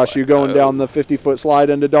operational. By Josh, the you way. going down the 50-foot slide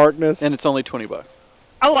into darkness? And it's only $20.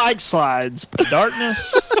 I like slides, but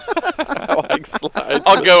darkness. I like slides.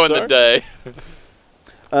 I'll go in the day.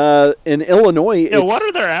 in Illinois, Yeah, it's what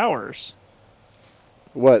are their hours?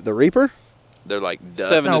 What, the Reaper? They're like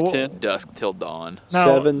 7 to 10. dusk till dawn. No,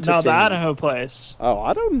 7 to no, 10. the Idaho place. Oh,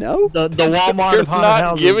 I don't know. The Walmart They're of haunted not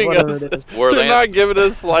houses, giving whatever us. it is. Were They're they not giving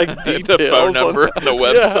us like details. the phone number on the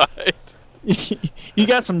website? You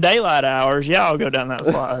got some daylight hours. Yeah, I'll go down that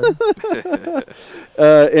slide.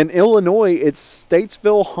 In Illinois, it's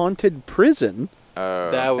Statesville Haunted Prison.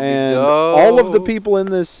 That would And be dope. all of the people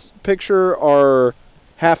in this picture are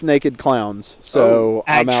half-naked clowns. So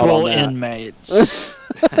I'm out Actual on that. inmates.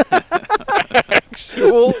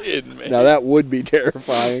 Actual inmate. Now that would be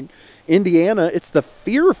terrifying. Indiana, it's the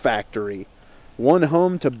Fear Factory. One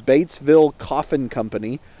home to Batesville Coffin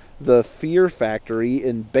Company. The Fear Factory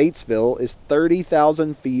in Batesville is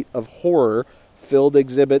 30,000 feet of horror-filled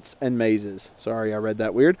exhibits and mazes. Sorry, I read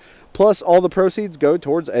that weird. Plus, all the proceeds go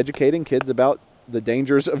towards educating kids about the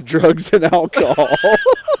dangers of drugs and alcohol.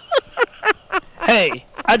 Hey,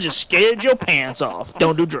 I just scared your pants off.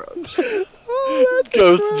 Don't do drugs.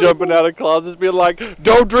 Ghosts jumping out of closets being like,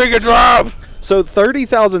 don't drink and drive! So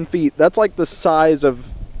 30,000 feet, that's like the size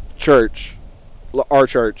of church, our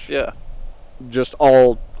church. Yeah, Just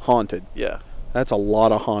all haunted. yeah. That's a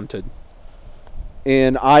lot of haunted.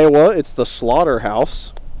 In Iowa, it's the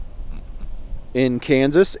Slaughterhouse. In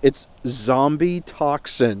Kansas, it's Zombie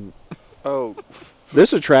Toxin. Oh,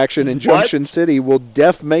 This attraction in Junction City will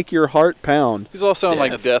make your heart pound. these all sound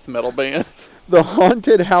like Death. death metal bands. The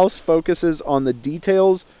haunted house focuses on the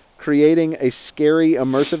details, creating a scary,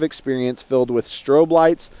 immersive experience filled with strobe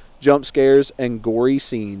lights, jump scares, and gory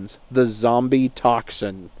scenes. The Zombie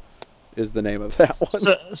Toxin is the name of that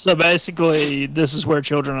one. So basically, this is where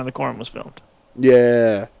Children of the Corn was filmed.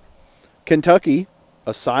 Yeah. Kentucky,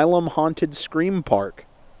 Asylum Haunted Scream Park.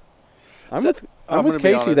 I'm So- with I'm gonna be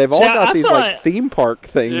Casey. honest. They've all See, got I these feel like like- theme park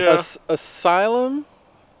things. Yeah. Asylum,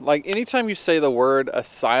 like anytime you say the word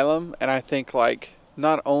asylum, and I think like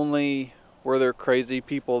not only were there crazy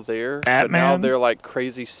people there, but now Batman? they're like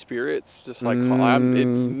crazy spirits. Just like I'm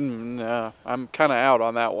kind of out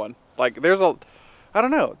on that one. Like I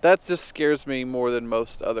don't know. That just scares me more than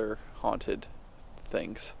most other haunted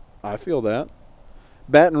things. I feel that.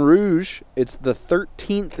 Baton Rouge, it's the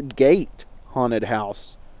 13th Gate haunted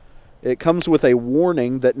house. It comes with a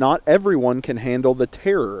warning that not everyone can handle the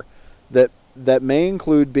terror that may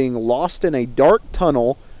include being lost in a dark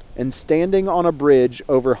tunnel and standing on a bridge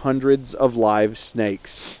over hundreds of live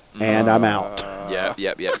snakes. And I'm out. Yep.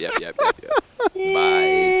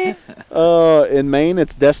 Bye. In Maine,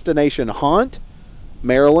 it's Destination Haunt.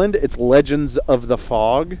 Maryland, it's Legends of the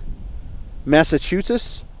Fog.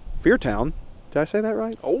 Massachusetts, Feartown. Did I say that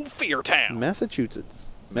right? Oh, Fear Town. Massachusetts.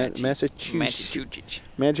 Massachusetts. Massachusetts.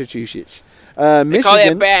 Massachusetts. They call that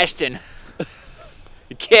Michigan. Bastion.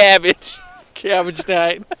 Cabbage. Cabbage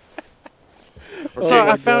night. So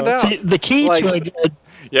I found out. See, the key Like- to a good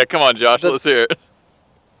Yeah, come on, Josh. Let's hear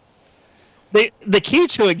it. the key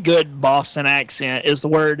to a good Boston accent is the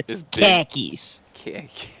word Is big. khakis.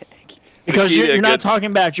 Khakis. Because key to you're a not good-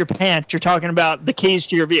 talking about your pants. You're talking about the keys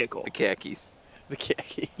to your vehicle. The khakis. The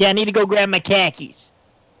khaki. Yeah, I need to go grab my khakis.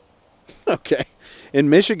 Okay. In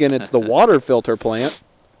Michigan, it's the water filter plant.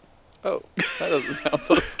 Oh, that doesn't sound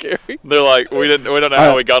so scary. They're like, we don't know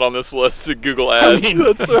how we got on this list of Google I ads. mean,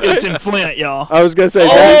 it's in Flint, y'all. I was gonna say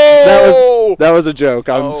that was a joke.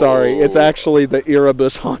 I'm sorry. It's actually the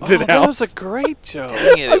Erebus haunted That house. was a great joke.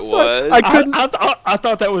 Dang it was. I couldn't. I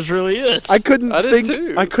thought that was really it. I couldn't I did think.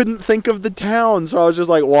 too. I couldn't think of the town, so I was just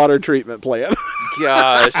like water treatment plant.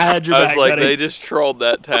 Gosh. I had your was back, like, buddy. they just trolled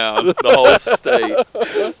that town, the whole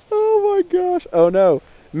state. Oh my gosh. Oh no.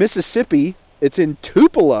 Mississippi. It's in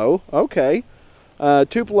Tupelo. Okay.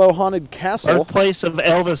 Tupelo Haunted Castle. Birthplace of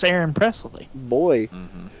Elvis Aaron Presley. Boy.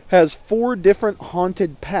 Has 4 different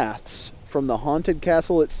haunted paths from the haunted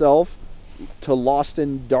castle itself to Lost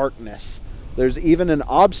in Darkness. There's even an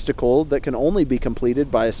obstacle that can only be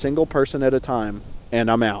completed by a single person at a time.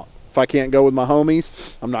 And I'm out. If I can't go with my homies,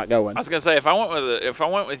 I'm not going. I was gonna say if I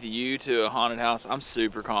went with you to a haunted house, I'm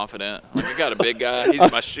super confident. Like, we got a big guy. He's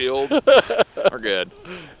my shield. We're good.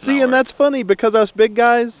 See, No, and that's funny because us big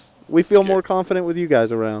guys, we feel Scared. more confident with you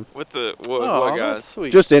guys around. with the what Oh, guys? that's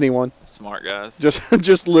sweet. Just anyone. Smart guys.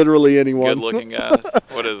 Just literally anyone. Good-looking guys.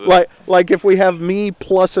 What is it? Like if we have me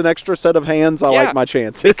plus an extra set of hands, I Yeah, like my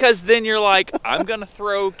chances. because then you're like, I'm gonna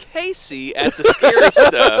throw Casey at the scary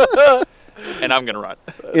stuff, and I'm gonna run.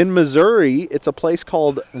 in Missouri, it's a place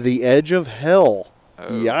called the Edge of Hell. Oh.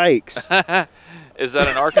 Yikes. Is that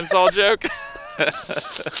an Arkansas joke?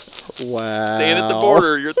 Wow. Stand at the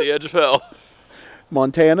border. You're at the edge of hell.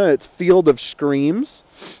 Montana, it's Field of Screams.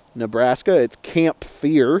 Nebraska, it's Camp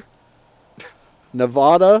Fear.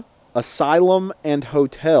 Nevada, Asylum and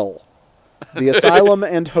Hotel. The asylum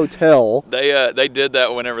and hotel They did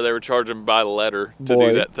that whenever they were charging by letter to Boy.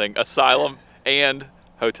 do that thing. Asylum and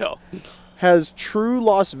hotel. has true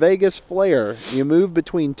Las Vegas flair. You move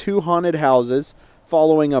between two haunted houses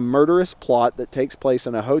following a murderous plot that takes place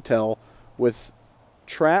in a hotel with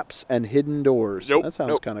traps and hidden doors. That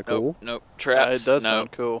sounds kind of cool. Nope. Traps. It does no.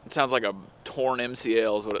 sound cool. It sounds like a torn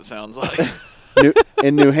MCL is what it sounds like.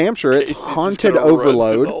 In New Hampshire, it's Casey's just Haunted gonna run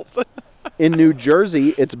Overload. to both. In New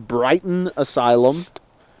Jersey, it's Brighton Asylum.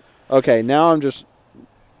 Okay, now I'm just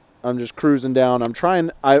cruising down. I'm trying.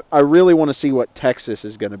 I really want to see what Texas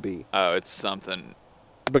is going to be Oh, it's something.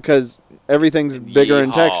 because everything's bigger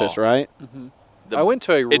in Yeehaw. Texas, right? I went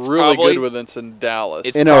to a It's really probably- good one that's in Dallas.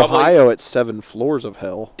 It's In probably- Ohio, it's 7 floors of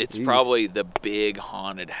hell. It's Ew. probably the big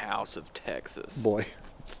haunted house of Texas. Boy.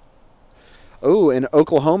 Oh, in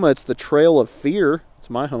Oklahoma, it's the Trail of Fear. It's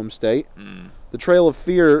my home state. The Trail of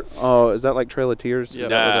Fear. Oh, is that like Trail of Tears? Is Yep.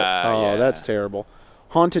 that what Ah, oh, yeah. that's terrible.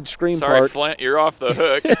 Haunted Scream Sorry, Park Flint, you're off the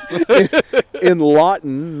hook. in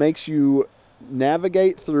Lawton makes you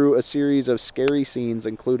navigate through a series of scary scenes,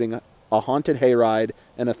 including a haunted hayride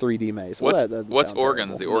and a 3D maze. Well, What's that doesn't what's sound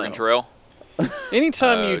Oregon's? The terrible. Oregon No. Trail?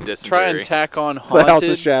 Anytime Oh, you try dysentery. and tack on It's the House of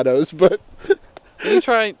haunted, Shadows, but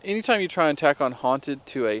anytime you try and tack on haunted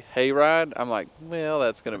to a hayride, I'm like, well,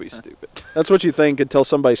 that's gonna be stupid. that's what you think until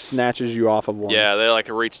somebody snatches you off of one. Yeah, they like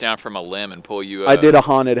reach down from a limb and pull you up. I did a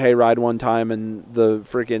haunted hayride one time, and the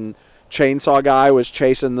freaking chainsaw guy was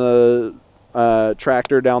chasing the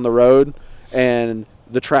tractor down the road, and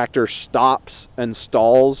the tractor stops and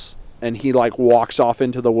stalls, and he like walks off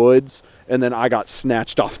into the woods, and then I got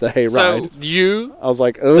snatched off the hayride. You I was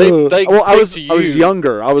like, ugh. they well, I was picked I was you.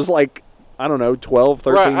 younger. I was like, I don't know, 12,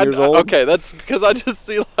 13 years old. Okay, that's because I just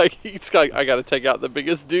see like he's like, I gotta take out the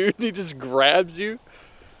biggest dude, and he just grabs you.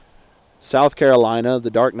 South Carolina, the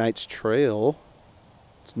Dark Knight's Trail.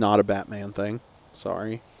 It's not a Batman thing.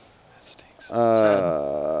 Sorry. That stinks.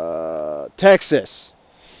 Texas.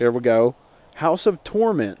 Here we go. House of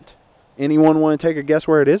Torment. Anyone want to take a guess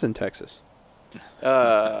where it is in Texas?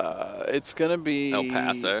 It's gonna be El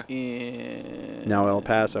Paso. Now El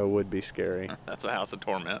Paso would be scary. That's a house of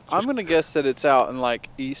torment. I'm gonna guess that it's out in like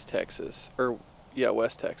East Texas or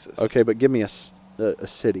West Texas. Okay, but give me a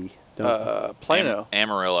city. Don't Plano.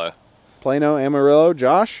 Amarillo. Plano, Amarillo,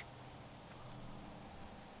 Josh?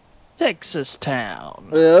 Texas Town.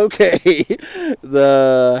 Okay.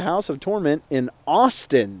 The House of Torment in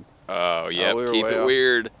Austin Oh, yeah. we were Keep way it off.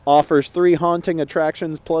 weird. offers 3 haunting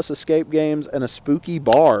attractions plus escape games and a spooky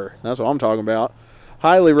bar. That's what I'm talking about.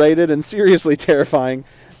 Highly rated and seriously terrifying.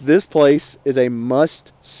 This place is a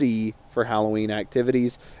must-see for Halloween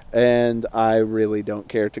activities, and I really don't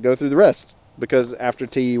care to go through the rest because after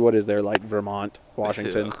T, what is there, like Vermont,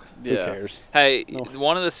 Washington? Ugh. Who Yeah. cares? Hey, No.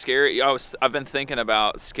 one of the scary. I've been thinking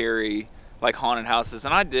about scary like haunted houses,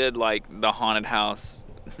 and I did like the haunted house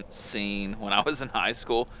scene when I was in high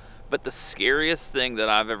school. But the scariest thing that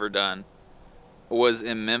I've ever done was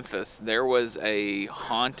in Memphis. There was a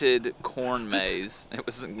haunted corn maze. It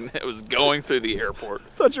was going through the airport. I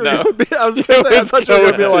thought you were No. gonna be, I was gonna say, I thought you were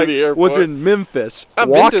gonna be Going like, to the was airport. in Memphis, I've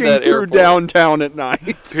been to walking that through airport. downtown at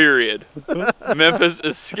night. Period. Memphis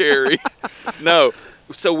is scary. No.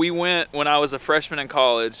 So we went when I was a freshman in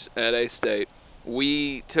college at A-State.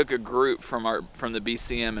 We took a group from the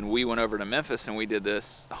BCM and we went over to Memphis and we did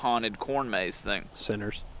this haunted corn maze thing.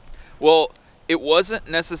 Sinners. Well, it wasn't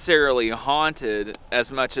necessarily haunted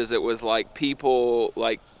as much as it was like people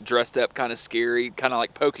like dressed up kind of scary, kind of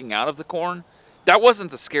like poking out of the corn. That wasn't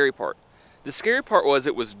the scary part. The scary part was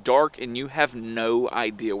it was dark and you have no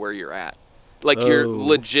idea where you're at. Like you're Oh.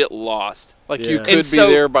 legit lost. Like Yeah. you could And be so-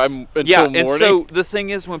 there by until Yeah, morning. and so the thing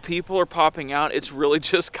is when people are popping out, it's really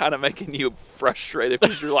just kind of making you frustrated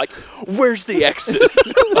because you're like, where's the exit?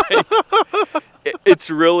 It's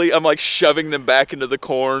really, I'm like shoving them back into the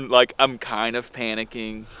corn. Like I'm kind of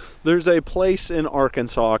panicking. There's a place in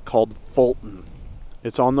Arkansas called Fulton.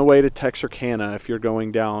 It's on the way to Texarkana if you're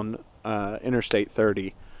going down Interstate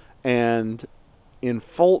 30. And in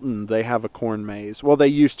Fulton, they have a corn maze. Well, they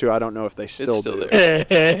used to. I don't know if they still still do. there.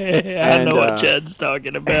 I And, know what Jed's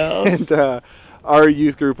talking about. And our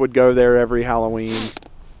youth group would go there every Halloween.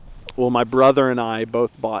 Well, my brother and I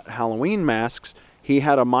both bought Halloween masks. He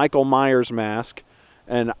had a Michael Myers mask,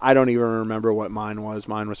 and I don't even remember what mine was.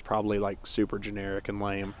 Mine was probably like super generic and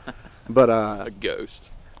lame. But A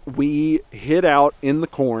ghost. we hid out in the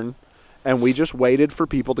corn, and we just waited for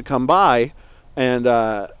people to come by, and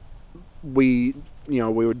we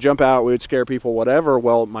would jump out, we would scare people, whatever.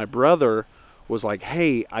 Well, my brother was like,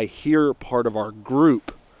 hey, I hear part of our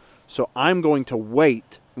group, so I'm going to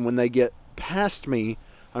wait, and when they get past me,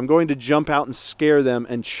 I'm going to jump out and scare them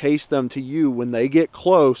and chase them to you. When they get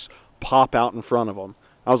close, pop out in front of them.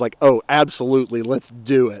 I was like, oh, absolutely, let's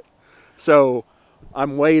do it. So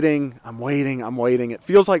I'm waiting. It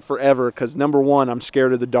feels like forever because, number one, I'm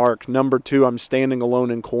scared of the dark. Number two, I'm standing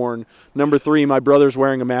alone in corn. Number three, my brother's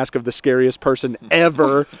wearing a mask of the scariest person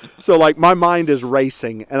ever. So, like, my mind is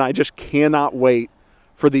racing, and I just cannot wait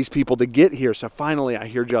for these people to get here. So finally, I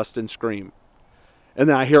hear Justin scream. And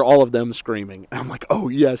then I hear all of them screaming. And I'm like, oh,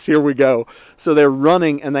 yes, here we go. So they're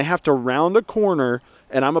running, and they have to round a corner,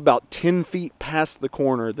 and I'm about 10 feet past the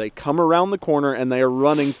corner. They come around the corner, and they are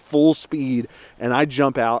running full speed. And I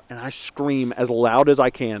jump out, and I scream as loud as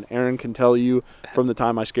I can. Aaron can tell you from the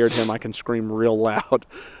time I scared him, I can scream real loud.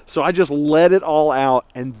 So I just let it all out,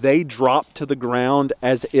 and they drop to the ground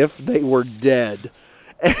as if they were dead.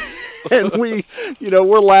 And we,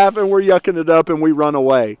 we're laughing, we're yucking it up, and we run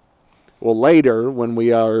away. Well, later, when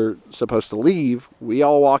we are supposed to leave, we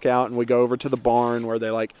all walk out and we go over to the barn where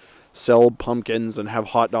they like sell pumpkins and have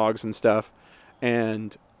hot dogs and stuff.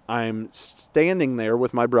 And I'm standing there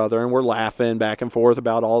with my brother and we're laughing back and forth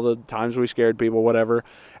about all the times we scared people, whatever.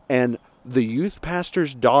 And the youth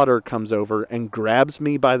pastor's daughter comes over and grabs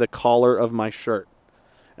me by the collar of my shirt.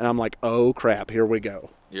 And I'm like, oh crap, here we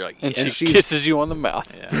go. You're like, And yes. she kisses you on the mouth.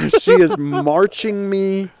 Yeah. She is marching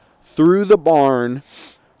me through the barn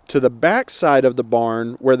to the back side of the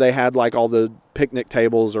barn where they had like all the picnic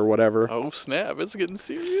tables or whatever. Oh, snap. It's getting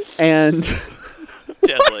serious. And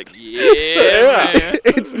Just like, yeah, man.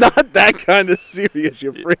 it's not that kind of serious,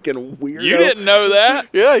 you freaking weirdo. You didn't know that?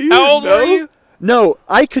 Yeah, you How didn't old know? were you? No,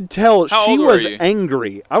 I could tell How she old were was you?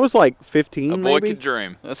 angry. I was like 15, A boy maybe could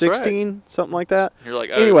dream. That's 16, something like that. You're like,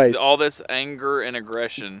 oh, Anyways. all this anger and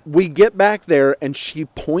aggression. We get back there and she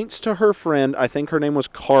points to her friend. I think her name was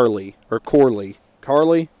Carly or Corley.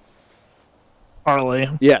 Carly? Harley.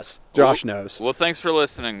 Yes, Josh knows. Well, thanks for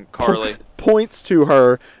listening, Carly. Points to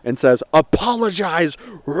her and says, apologize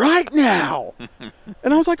right now.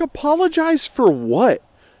 And I was like, apologize for what?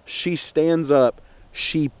 She stands up.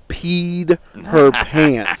 She peed her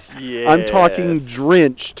pants. I'm talking Yes.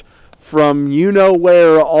 drenched from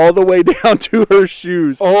you-know-where all the way down to her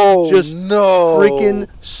shoes. Oh, just no. freaking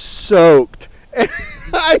soaked. And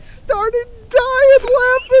I started dying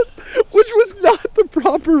laughing, which was not the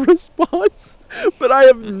proper response. But I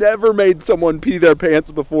have never made someone pee their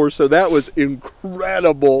pants before, so that was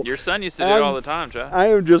incredible. Your son used to do it all the time, Joe. I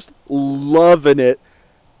am just loving it.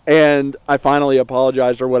 And I finally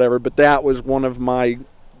apologized or whatever, but that was one of my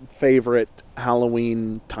favorite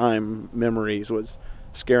Halloween time memories, was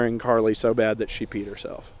scaring Carly so bad that she peed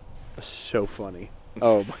herself. It was so funny.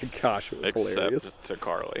 Oh my gosh, it was hilarious. Except to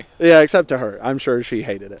Carly. Yeah, except to her. I'm sure she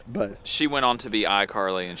hated it, but She went on to be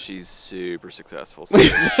iCarly, and she's super successful. So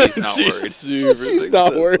she's not worried. she's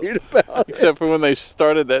not worried about it. Except for when they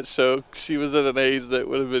started that show, she was at an age that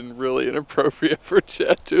would have been really inappropriate for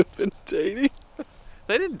Chad to have been dating.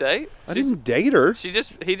 They didn't date. I didn't date her. He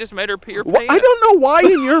just made her pee her Well, pants. I don't know why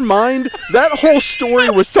in your mind that whole story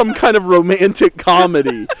was some kind of romantic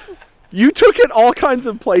comedy. You took it all kinds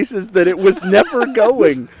of places that it was never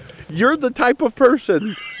going. You're the type of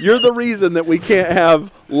person. You're the reason that we can't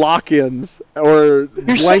have lock-ins or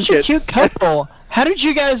You're blankets. such a cute couple. How did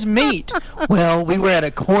you guys meet? Well, we were at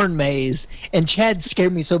a corn maze, and Chad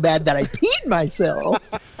scared me so bad that I peed myself.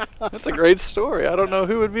 That's a great story. I don't know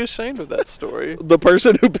who would be ashamed of that story. The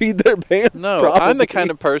person who peed their pants. No, probably. I'm the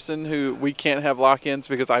kind of person who we can't have lock-ins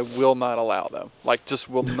because I will not allow them. Like, just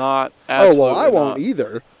will not. Oh, Absolutely well, I won't not.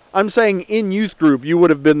 either. I'm saying in youth group, you would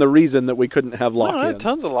have been the reason that we couldn't have No, I had lock-ins.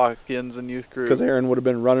 tons of lock-ins in youth group. Because Aaron would have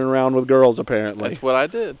been running around with girls, apparently. That's what I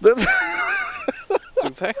did. That's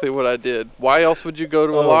That's exactly what I did. Why else would you go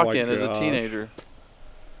to a Oh, my lock-in as a gosh. teenager?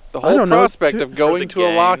 The I whole don't know, prospect to- of going the to a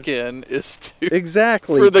games. lock-in is to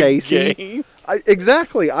exactly, for the Casey. games.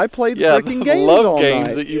 Exactly. I played Yeah, freaking the games love all games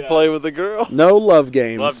night. that you play with the girl. No love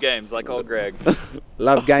games. Love games like old Greg.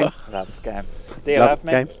 Love games. Love games. Do you Love love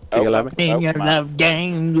me? games. Do you love me? Being in love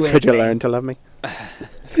games with Could you me. learn to love me?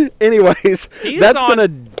 Anyways, He is that's on- gonna.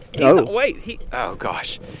 Oh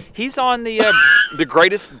gosh, he's on the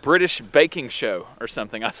Greatest British Baking Show or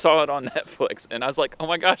something. I saw it on Netflix, and I was like, oh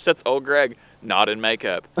my gosh, that's old Greg, not in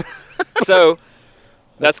makeup. So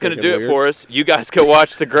that's gonna freaking do it weird. for us. You guys go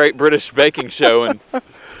watch the Great British Baking Show and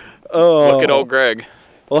look at old Greg.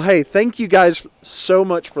 Well, hey, thank you guys so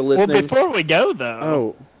much for Well, listening. before we go though,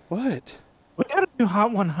 Oh, what? we gotta do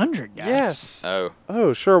Hot 100, guys. Oh,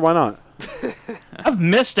 Oh, sure, why not? I've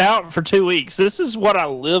missed out for 2 weeks. This is what I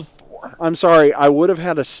live for. more. I'm sorry. I would have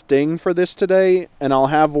had a sting for this today, and I'll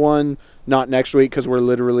have one not next week because we're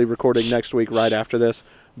literally recording next week right after this.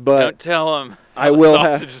 But Don't tell him I how the will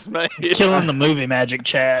have- sausage is made. Killing the movie magic,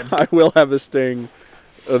 Chad. I will have a sting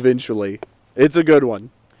eventually. It's a good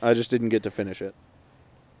one. I just didn't get to finish it.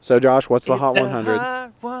 So, Josh, what's the Hot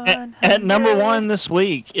 100? At number 1 this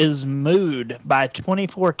week is Mood by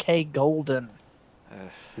 24K Golden.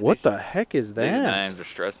 What the heck is These that? names are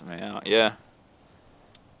stressing me out. Yeah.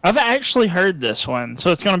 I've actually heard this one,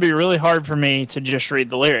 so it's going to be really hard for me to just read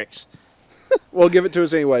the lyrics. Well, give it to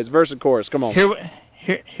us anyways. Verse and chorus. Come on.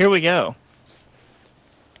 Here we go.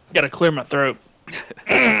 Got to clear my throat.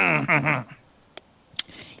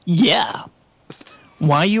 Yeah.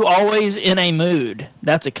 Why you always in a mood?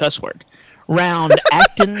 That's a cuss word. Round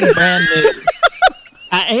acting brand new.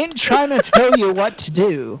 I ain't trying to tell you what to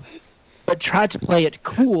do, but try to play it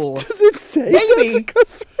cool. Does it say Maybe. that's a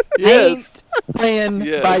cuss word? Yes. Ain't playing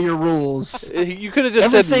Yes. by your rules. You could have just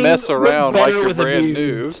said Everything mess looked around like better you're with a brand view.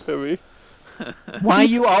 new. I mean, Why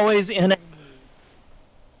you always in a...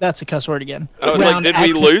 That's a cuss word again. I was like, Round did we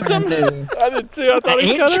acting lose brand him? new. I did too. I I thought he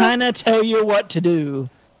ain't cut trying to tell you what to do,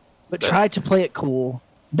 but try to play it cool.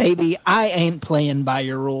 Baby, I ain't playing by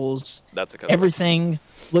your rules. That's a cuss. Everything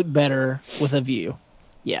look better with a view.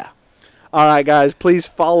 Yeah. All right, guys, please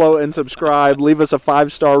follow and subscribe. Leave us a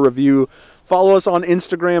 5-star review. Follow us on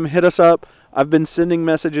Instagram. Hit us up. I've been sending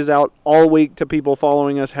messages out all week to people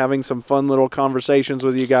following us, having some fun little conversations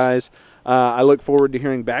with you guys. I look forward to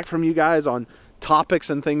hearing back from you guys on topics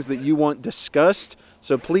and things that you want discussed.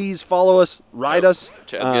 So please follow us, write us.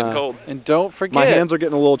 Chad's getting cold. And don't forget, My hands are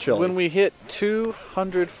getting a little chilly. when we hit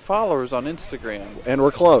 200 followers on Instagram, And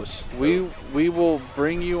we're close. we will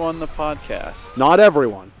bring you on the podcast. Not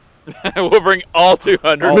everyone. We'll bring all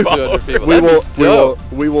 200 All 200 followers. people. We That'd will, be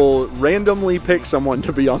dope. we will randomly pick someone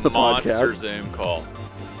to be on the Monster podcast. Zoom call.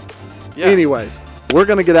 Yeah. Anyways, we're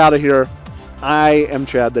going to get out of here. I am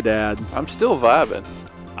Chad the Dad. I'm still vibing.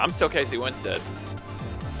 I'm still Casey Winstead.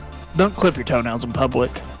 Don't clip your toenails in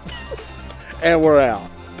public. And we're out.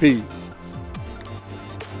 Peace.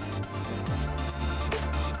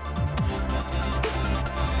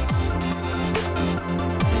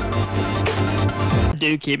 I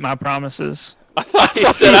do keep my promises. He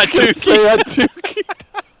said I do. Say that too.